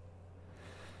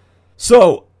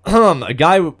 So, a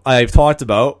guy I've talked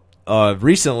about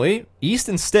recently,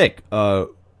 Easton Stick,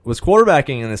 was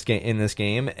quarterbacking in this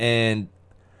game, and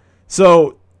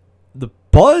so the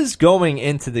buzz going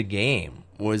into the game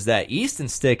was that Easton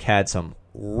Stick had some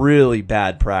really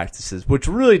bad practices, which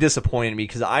really disappointed me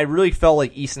because I really felt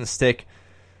like Easton Stick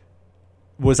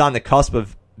was on the cusp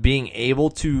of being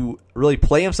able to really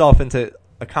play himself into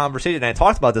a conversation. And I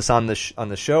talked about this on the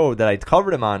show that I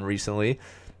covered him on recently.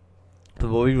 I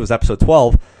believe it was episode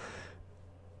 12.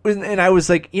 And I was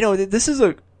like, this is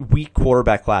a weak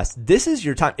quarterback class. This is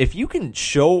your time. If you can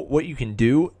show what you can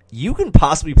do, you can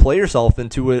possibly play yourself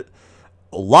into it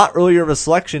a lot earlier of a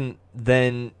selection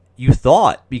than you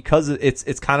thought, because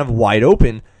it's kind of wide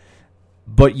open.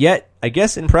 But yet, I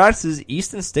guess in practices,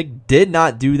 Easton Stick did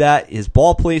not do that. His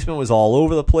ball placement was all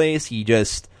over the place. He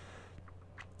just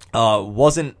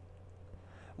wasn't.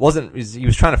 He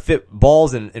was trying to fit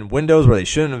balls in windows where they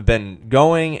shouldn't have been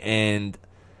going, and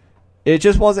it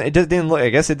just wasn't. It just didn't look. I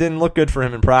guess it didn't look good for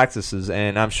him in practices,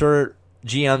 and I'm sure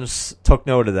GMs took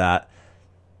note of that.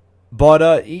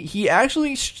 But he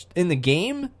actually, in the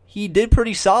game, he did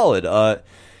pretty solid.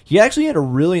 He actually had a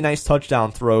really nice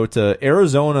touchdown throw to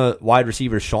Arizona wide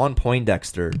receiver Sean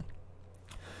Poindexter.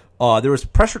 There was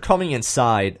pressure coming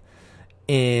inside,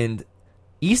 and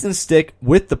Easton Stick,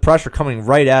 with the pressure coming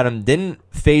right at him, didn't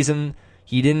phase him.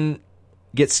 He didn't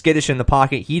get skittish in the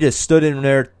pocket. He just stood in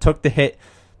there, took the hit,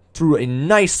 threw a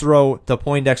nice throw to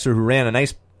Poindexter, who ran a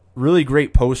nice, really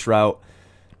great post route.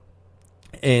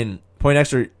 And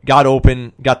Poindexter got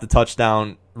open, got the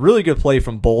touchdown. Really good play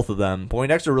from both of them.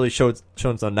 Poindexter really showed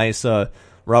some nice route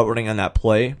running on that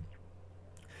play.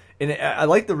 And I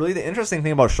like the interesting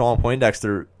thing about Sean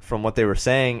Poindexter, from what they were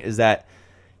saying, is that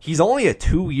he's only a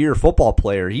 2-year football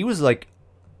player. He was like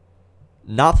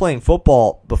not playing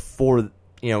football before,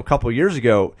 a couple of years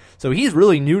ago. So he's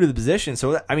really new to the position.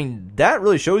 So, that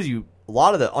really shows you a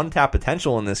lot of the untapped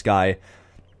potential in this guy.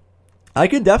 I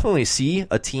could definitely see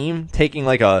a team taking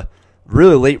like a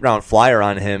really late round flyer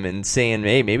on him and saying,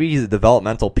 hey, maybe he's a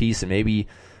developmental piece, and maybe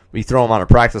we throw him on a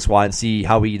practice squad and see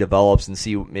how he develops and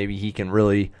see maybe he can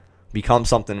really become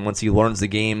something once he learns the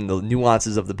game, the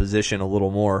nuances of the position a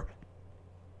little more.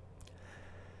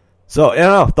 So, I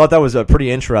don't know. Thought that was a pretty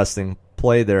interesting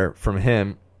play there from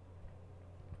him.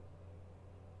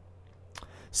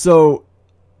 So,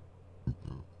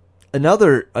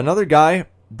 another guy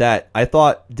that I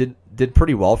thought did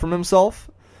pretty well from himself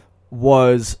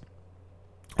was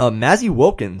Mazzy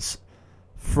Wilkins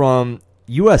from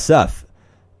USF,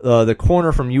 the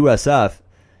corner from USF.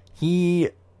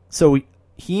 He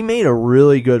made a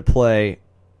really good play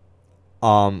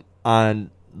on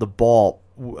the ball.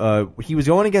 He was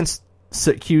going against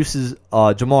Cuse's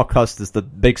Jamal Custis, the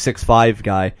big 6'5"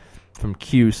 guy from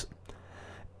Cuse,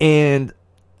 and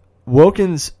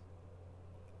Wilkins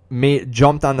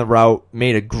jumped on the route,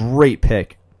 made a great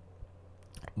pick.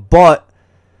 But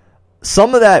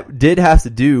some of that did have to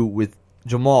do with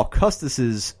Jamal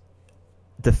Custis's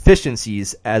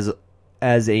deficiencies as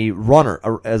a runner,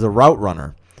 as a route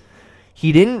runner.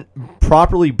 He didn't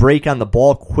properly break on the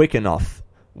ball quick enough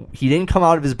He didn't come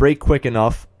out of his break quick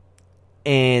enough,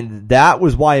 and that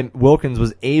was why Wilkins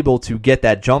was able to get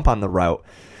that jump on the route.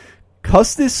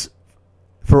 Custis,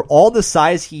 for all the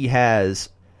size he has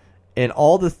and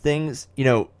all the things,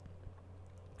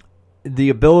 the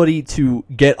ability to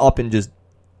get up and just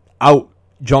out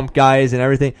jump guys and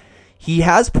everything, he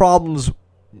has problems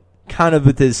kind of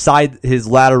with his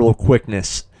lateral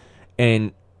quickness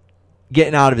and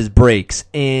getting out of his breaks,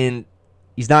 and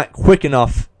he's not quick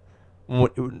enough,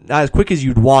 not as quick as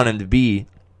you'd want him to be.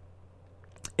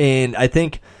 And I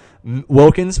think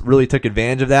Wilkins really took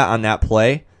advantage of that on that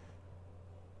play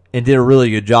and did a really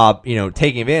good job,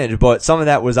 taking advantage, but some of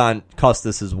that was on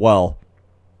Custis as well.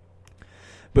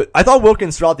 But I thought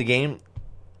Wilkins throughout the game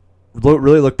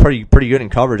really looked pretty good in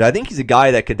coverage. I think he's a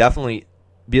guy that could definitely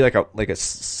be like a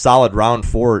solid round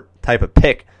 4 type of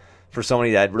pick for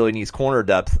somebody that really needs corner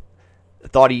depth. I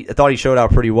thought he showed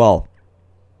out pretty well.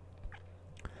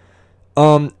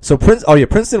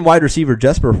 Princeton wide receiver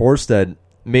Jesper Horsted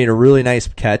made a really nice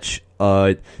catch.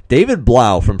 David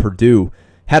Blau from Purdue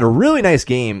had a really nice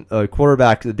game.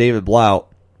 Quarterback David Blau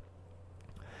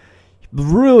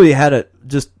really had a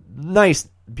just nice,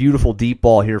 beautiful deep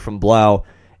ball here from Blau.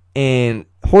 And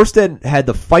Horsted had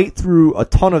to fight through a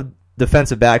ton of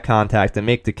defensive back contact and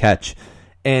make the catch.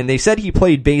 And they said he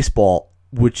played baseball,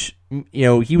 which,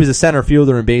 he was a center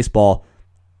fielder in baseball,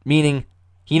 meaning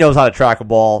he knows how to track a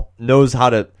ball, knows how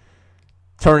to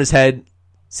turn his head,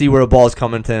 see where the ball is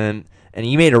coming to him. And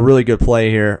he made a really good play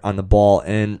here on the ball,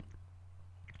 and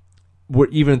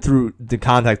even through the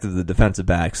contact of the defensive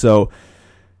back. So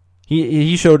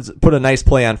he put a nice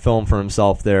play on film for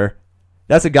himself there.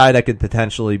 That's a guy that could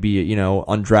potentially be,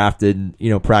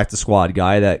 undrafted, practice squad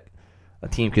guy that a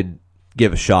team could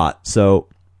give a shot. So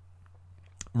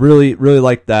really, really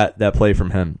like that play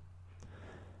from him.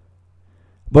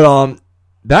 But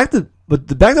back to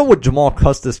what Jamal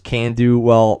Custis can do.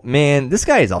 Well, man, this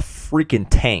guy is a freaking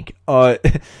tank. So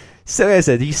like I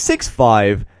said, he's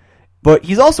 6'5", but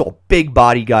he's also a big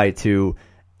body guy too,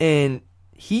 and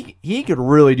he could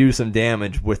really do some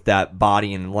damage with that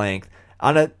body and length.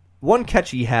 On one catch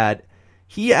he had,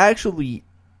 he actually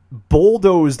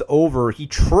bulldozed over. He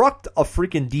trucked a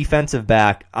freaking defensive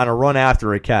back on a run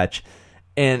after a catch,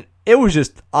 and it was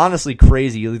just honestly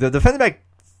crazy. The defensive back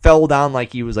fell down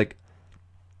like he was a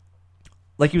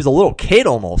little kid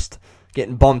almost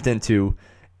getting bumped into.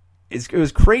 It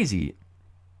was crazy.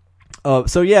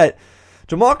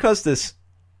 Jamal Custis,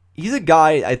 he's a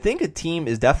guy I think a team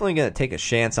is definitely going to take a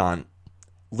chance on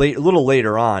a little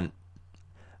later on.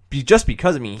 Just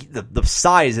because, the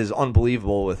size is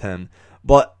unbelievable with him.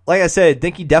 But like I said, I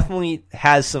think he definitely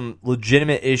has some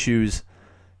legitimate issues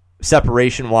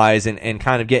separation-wise and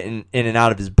kind of getting in and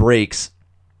out of his breaks.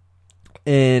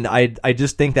 And I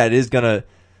just think that is going to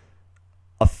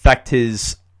affect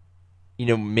his,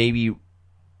 maybe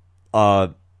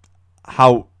how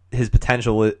his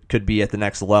potential could be at the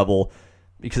next level.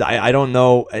 Because I don't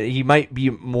know. He might be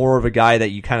more of a guy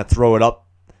that you kind of throw it up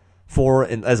for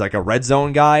as like a red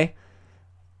zone guy,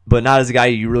 but not as a guy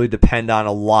you really depend on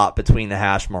a lot between the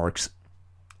hash marks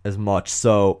as much.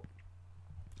 So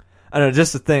I don't know,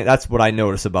 just the thing, that's what I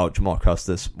noticed about Jamal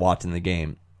Custis watching the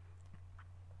game.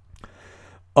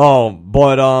 So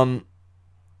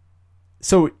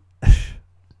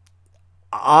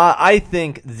I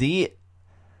think the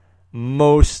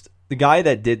guy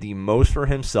that did the most for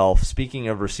himself, speaking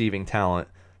of receiving talent,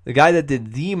 the guy that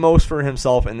did the most for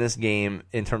himself in this game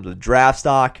in terms of draft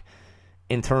stock,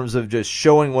 in terms of just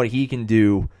showing what he can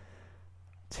do,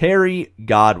 Terry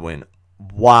Godwin.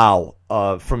 Wow.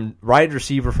 From wide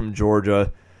receiver from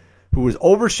Georgia, who was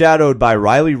overshadowed by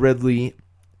Riley Ridley.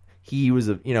 He was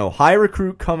a high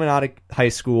recruit coming out of high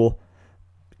school,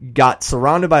 got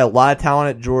surrounded by a lot of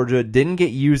talent at Georgia, didn't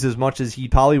get used as much as he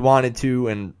probably wanted to,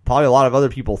 and probably a lot of other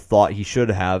people thought he should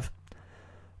have.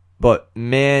 But,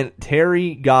 man,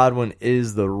 Terry Godwin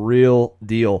is the real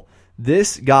deal.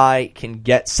 This guy can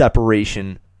get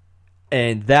separation,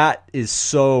 and that is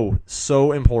so,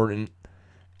 so important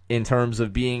in terms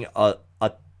of being a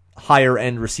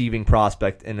higher-end receiving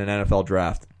prospect in an NFL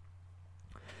draft.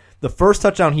 The first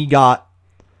touchdown he got,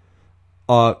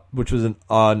 which was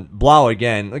on Blau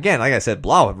again. Again, like I said,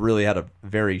 Blau really had a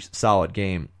very solid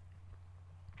game.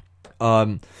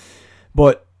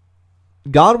 But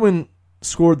Godwin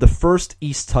scored the first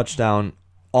East touchdown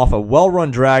off a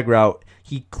well-run drag route.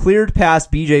 He cleared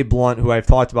past B.J. Blunt, who I've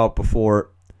talked about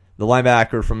before, the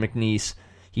linebacker from McNeese.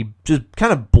 He just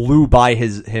kind of blew by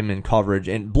him in coverage,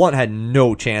 and Blunt had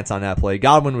no chance on that play.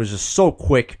 Godwin was just so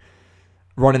quick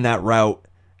running that route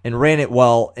and ran it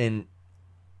well, and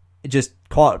it just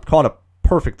caught a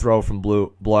perfect throw from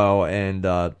Blau and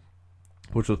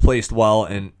which was placed well,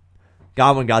 and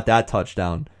Godwin got that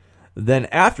touchdown. Then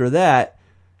after that,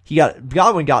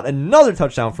 Godwin got another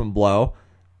touchdown from Blow,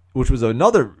 which was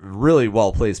another really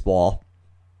well-placed ball.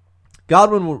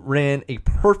 Godwin ran a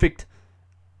perfect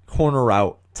corner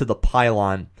route to the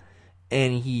pylon,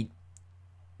 and he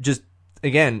just,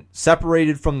 again,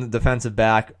 separated from the defensive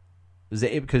back,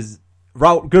 because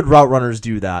good route runners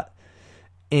do that.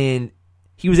 And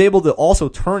he was able to also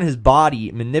turn his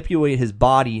body, manipulate his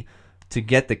body to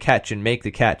get the catch and make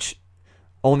the catch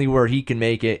only where he can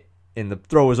make it, and the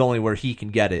throw is only where he can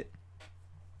get it.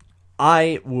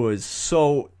 I was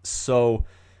so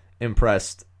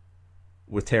impressed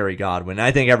with Terry Godwin.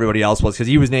 I think everybody else was, because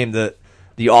he was named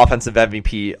the offensive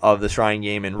MVP of the Shrine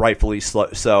game, and rightfully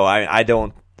so. I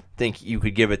don't think you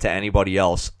could give it to anybody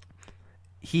else.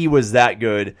 He was that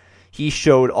good. He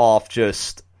showed off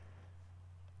just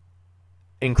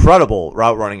incredible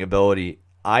route running ability.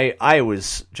 I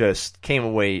was just came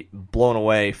away blown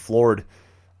away, floored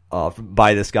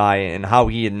by this guy, and how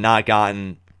he had not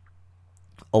gotten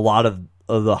a lot of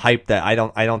the hype that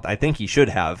I think he should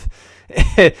have.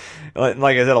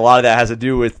 Like I said, a lot of that has to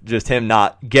do with just him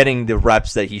not getting the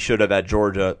reps that he should have at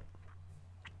Georgia.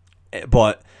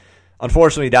 But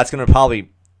unfortunately, that's going to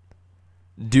probably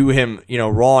do him,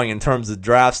 wrong in terms of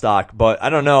draft stock. But I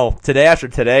don't know. Today after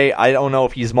today, I don't know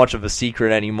if he's much of a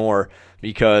secret anymore,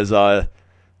 because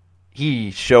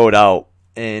he showed out,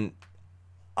 and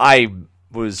I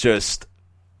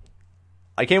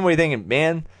came away thinking,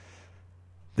 man,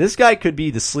 this guy could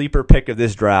be the sleeper pick of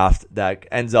this draft that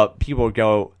ends up, people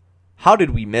go, how did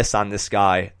we miss on this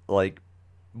guy? Like,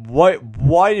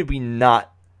 why did we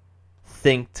not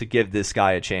think to give this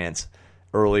guy a chance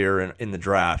earlier in the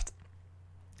draft?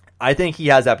 I think he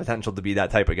has that potential to be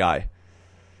that type of guy,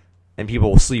 and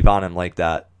people will sleep on him like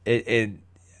that.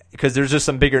 Because there's just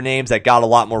some bigger names that got a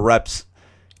lot more reps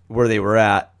where they were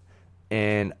at,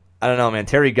 and I don't know, man.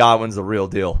 Terry Godwin's the real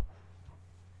deal.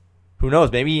 Who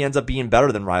knows? Maybe he ends up being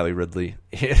better than Riley Ridley.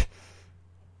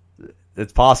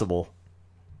 It's possible.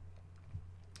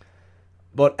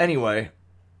 But anyway,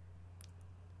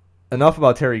 enough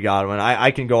about Terry Godwin. I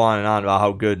can go on and on about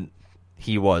how good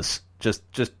he was. Just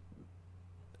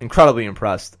incredibly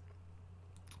impressed.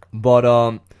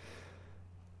 But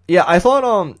yeah, I thought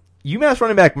UMass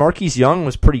running back Marquise Young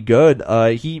was pretty good.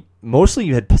 He mostly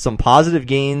had some positive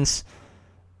gains.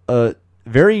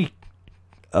 Very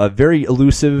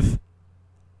elusive.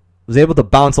 Was able to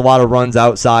bounce a lot of runs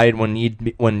outside when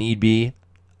need be.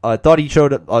 I thought he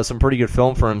showed some pretty good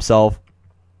film for himself.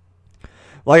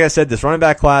 Like I said, this running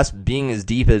back class being as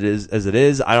deep as it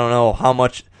is, I don't know how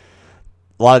much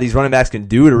a lot of these running backs can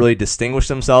do to really distinguish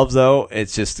themselves, though.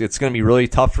 It's going to be really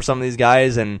tough for some of these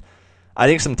guys, and I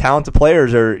think some talented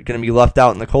players are going to be left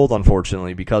out in the cold,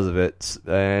 unfortunately, because of it,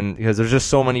 and because there's just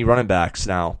so many running backs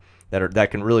now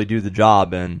that can really do the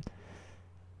job, and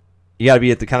you got to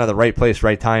be at the right place,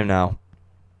 right time now.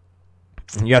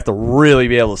 You have to really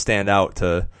be able to stand out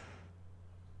to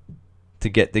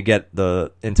get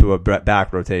into a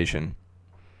back rotation.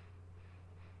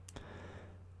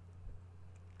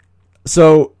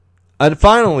 So, and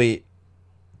finally,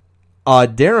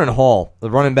 Darren Hall,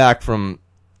 the running back from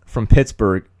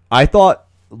Pittsburgh, I thought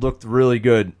looked really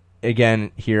good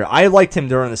again here. I liked him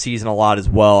during the season a lot as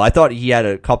well. I thought he had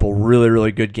a couple really,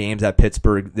 really good games at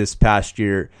Pittsburgh this past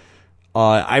year.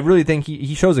 I really think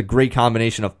he shows a great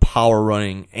combination of power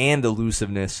running and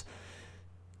elusiveness.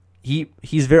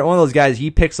 He's one of those guys,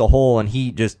 he picks a hole and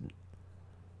he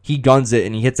guns it,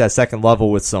 and he hits that second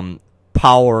level with some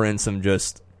power and some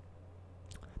just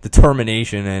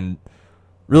determination, and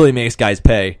really makes guys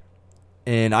pay.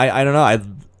 And I don't know, I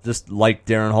just like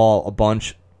Darren Hall a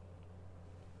bunch.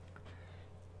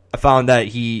 I found that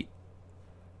he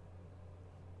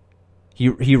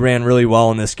ran really well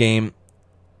in this game.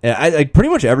 I pretty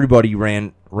much everybody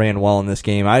ran well in this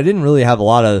game. I didn't really have a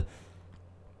lot of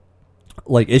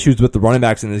issues with the running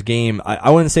backs in this game. I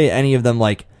wouldn't say any of them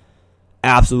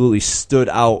absolutely stood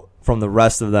out from the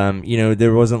rest of them.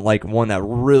 There wasn't one that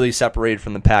really separated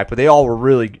from the pack, but they all were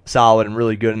really solid and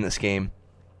really good in this game.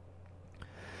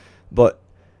 But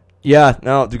yeah,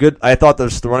 no, the good. I thought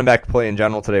the running back play in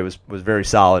general today was very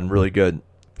solid and really good.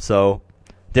 So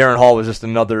Darren Hall was just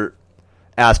another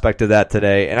aspect of that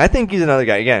today, and I think he's another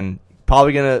guy, again,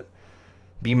 probably going to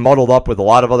be muddled up with a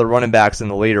lot of other running backs in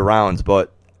the later rounds,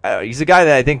 but he's a guy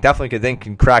that I think definitely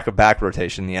can crack a back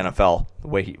rotation in the NFL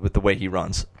with the way he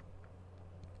runs.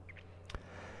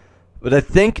 But I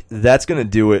think that's going to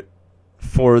do it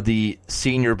for the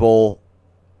Senior Bowl.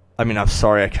 I mean, I'm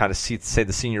sorry, I kind of say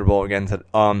the Senior Bowl again.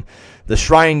 The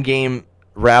Shrine Game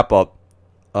wrap-up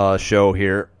show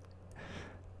here.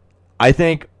 I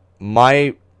think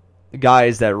my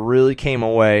guys that really came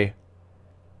away,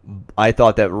 I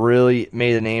thought that really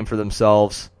made a name for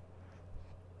themselves,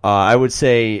 I would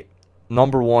say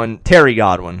number one, Terry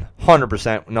Godwin,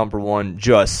 100% number one,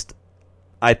 just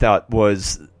I thought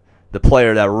was the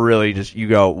player that really just, you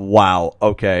go, wow,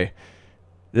 okay,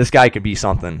 this guy could be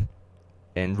something,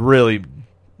 and really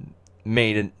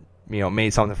made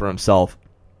something for himself.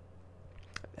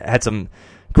 Had some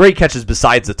great catches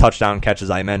besides the touchdown catches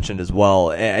I mentioned as well.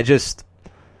 I just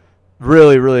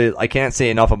really, I can't say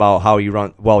enough about how he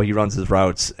runs his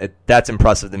routes. That's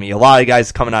impressive to me. A lot of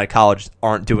guys coming out of college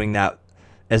aren't doing that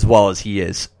as well as he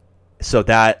is. So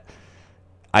that,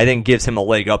 I think, gives him a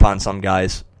leg up on some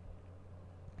guys.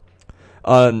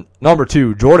 Number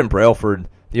 2, Jordan Brailford,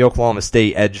 the Oklahoma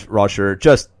State edge rusher,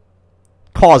 just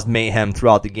caused mayhem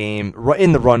throughout the game,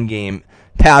 in the run game,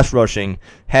 pass rushing,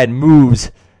 had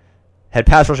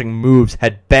pass rushing moves,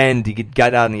 had bend, he could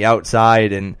get out on the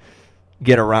outside and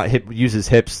get around, use his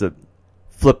hips to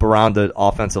flip around the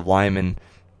offensive lineman.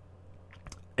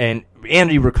 And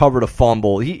he recovered a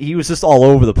fumble. He was just all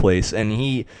over the place, and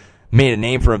he made a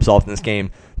name for himself in this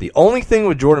game. The only thing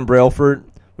with Jordan Brailford,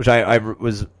 which I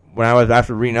was, when I was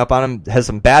after reading up on him, has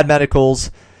some bad medicals,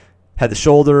 had the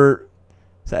shoulder,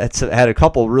 had a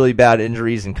couple really bad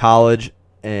injuries in college,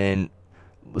 and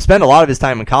spent a lot of his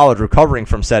time in college recovering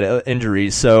from said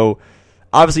injuries. So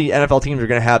obviously NFL teams are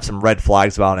going to have some red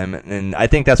flags about him, and I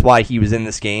think that's why he was in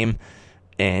this game.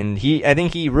 And I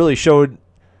think he really showed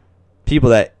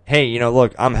people that, hey,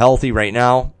 look, I'm healthy right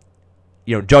now.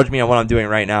 Judge me on what I'm doing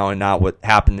right now and not what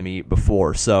happened to me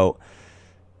before. So,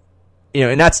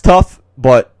 and that's tough,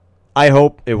 but I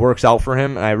hope it works out for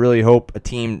him, and I really hope a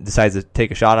team decides to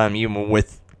take a shot on him even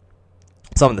with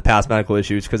some of the past medical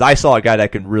issues, because I saw a guy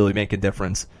that could really make a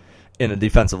difference in a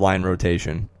defensive line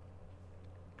rotation.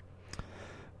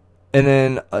 And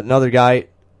then another guy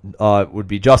would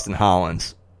be Justin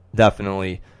Hollins,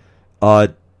 definitely.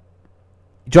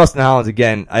 Justin Hollins,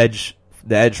 again,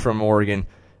 the edge from Oregon,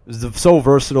 was so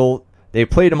versatile. They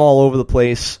played him all over the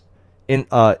place,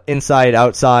 inside,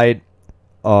 outside,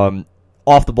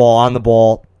 off the ball, on the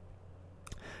ball.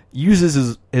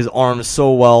 Uses his arms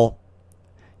so well.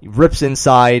 He rips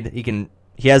inside.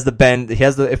 He has the bend. He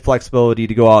has the flexibility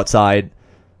to go outside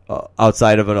of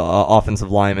an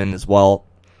offensive lineman as well.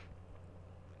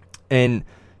 And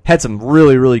had some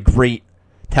really, really great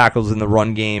tackles in the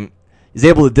run game. He's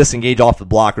able to disengage off the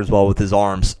blocker as well with his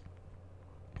arms.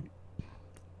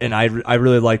 And I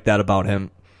really like that about him.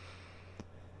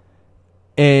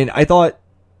 And I thought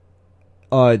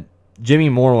Jimmy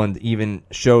Moreland even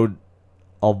showed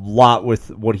a lot with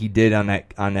what he did on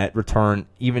that return,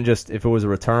 even just if it was a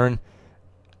return.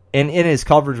 And in his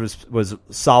coverage was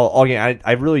solid. Again,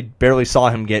 I really barely saw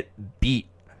him get beat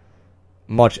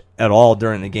much at all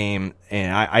during the game,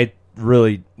 and I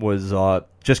really was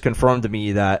just confirmed to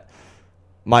me that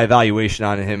my evaluation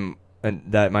on him, and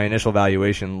that my initial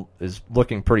evaluation is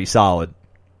looking pretty solid.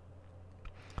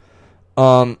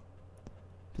 I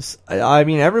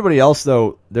mean, everybody else,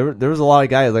 though, there was a lot of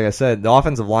guys, like I said, the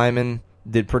offensive linemen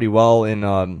did pretty well in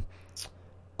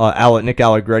Nick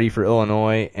Allegretti for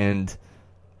Illinois, and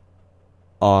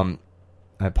I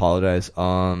apologize.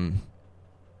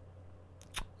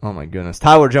 Oh my goodness,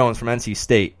 Tyler Jones from NC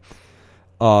State.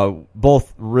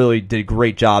 Both really did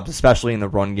great jobs, especially in the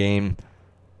run game.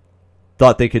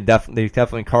 Thought they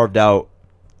definitely carved out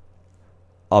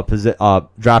a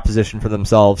draft position for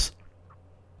themselves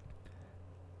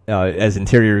as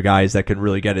interior guys that could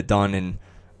really get it done and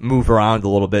move around a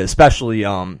little bit, especially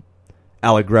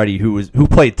Allegretti, who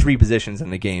played 3 positions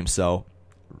in the game. So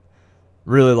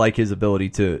really like his ability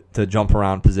to jump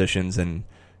around positions, and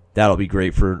that'll be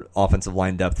great for offensive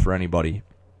line depth for anybody.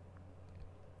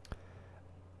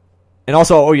 And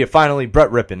also, finally, Brett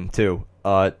Rypien, too.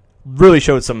 Really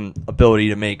showed some ability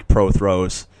to make pro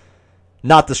throws.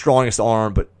 Not the strongest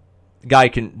arm, but the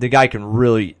guy can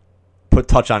really put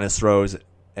touch on his throws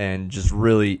and just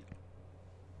really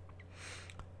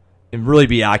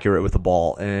be accurate with the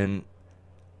ball. And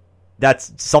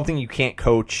that's something you can't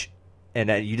coach, and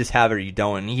that you just have it or you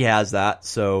don't, and he has that.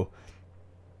 So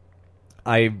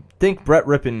I think Brett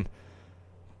Rypien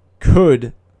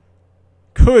could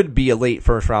be a late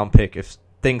first-round pick if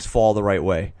things fall the right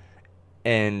way,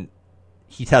 and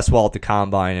he tests well at the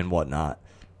combine and whatnot.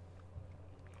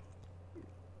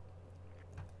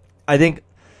 I think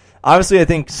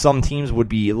some teams would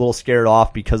be a little scared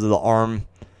off because of the arm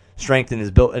strength and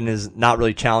is not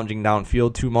really challenging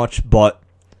downfield too much, but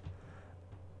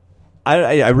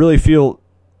I really feel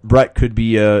Brett could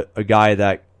be a guy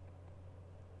that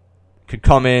could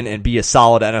come in and be a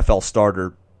solid NFL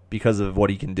starter because of what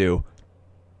he can do.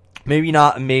 Maybe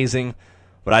not amazing,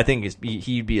 but I think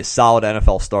he'd be a solid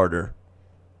NFL starter.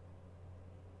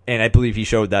 And I believe he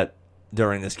showed that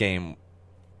during this game.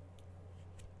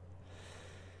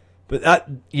 But that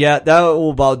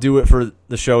will about do it for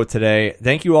the show today.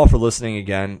 Thank you all for listening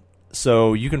again.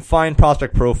 So you can find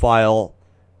Prospect Profile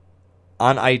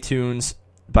on iTunes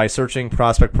by searching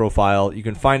Prospect Profile. You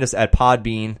can find us at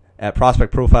Podbean at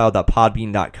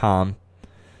prospectprofile.podbean.com.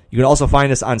 You can also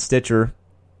find us on Stitcher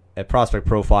at Prospect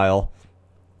Profile.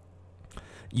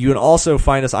 You can also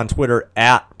find us on Twitter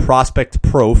at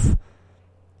ProspectProf.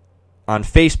 On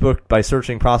Facebook by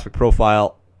searching Prospect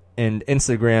Profile, and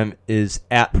Instagram is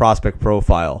at Prospect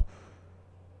Profile.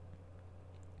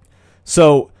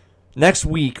 So next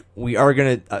week we are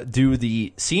going to do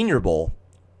the Senior Bowl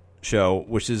show,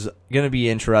 which is going to be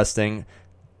interesting.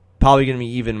 Probably going to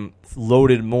be even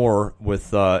loaded more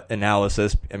with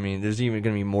analysis. I mean, there's even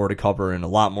going to be more to cover and a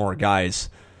lot more guys,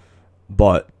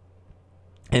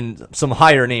 and some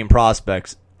higher name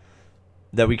prospects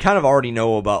that we kind of already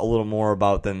know about a little more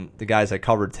about than the guys I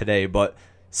covered today, but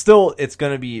still it's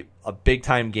going to be a big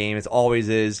time game. It always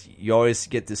is. You always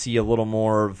get to see a little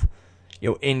more of,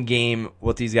 in game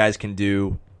what these guys can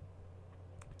do.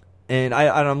 And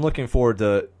I'm looking forward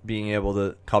to being able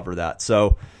to cover that.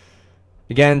 So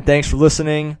again, thanks for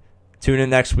listening. Tune in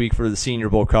next week for the Senior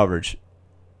Bowl coverage.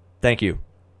 Thank you.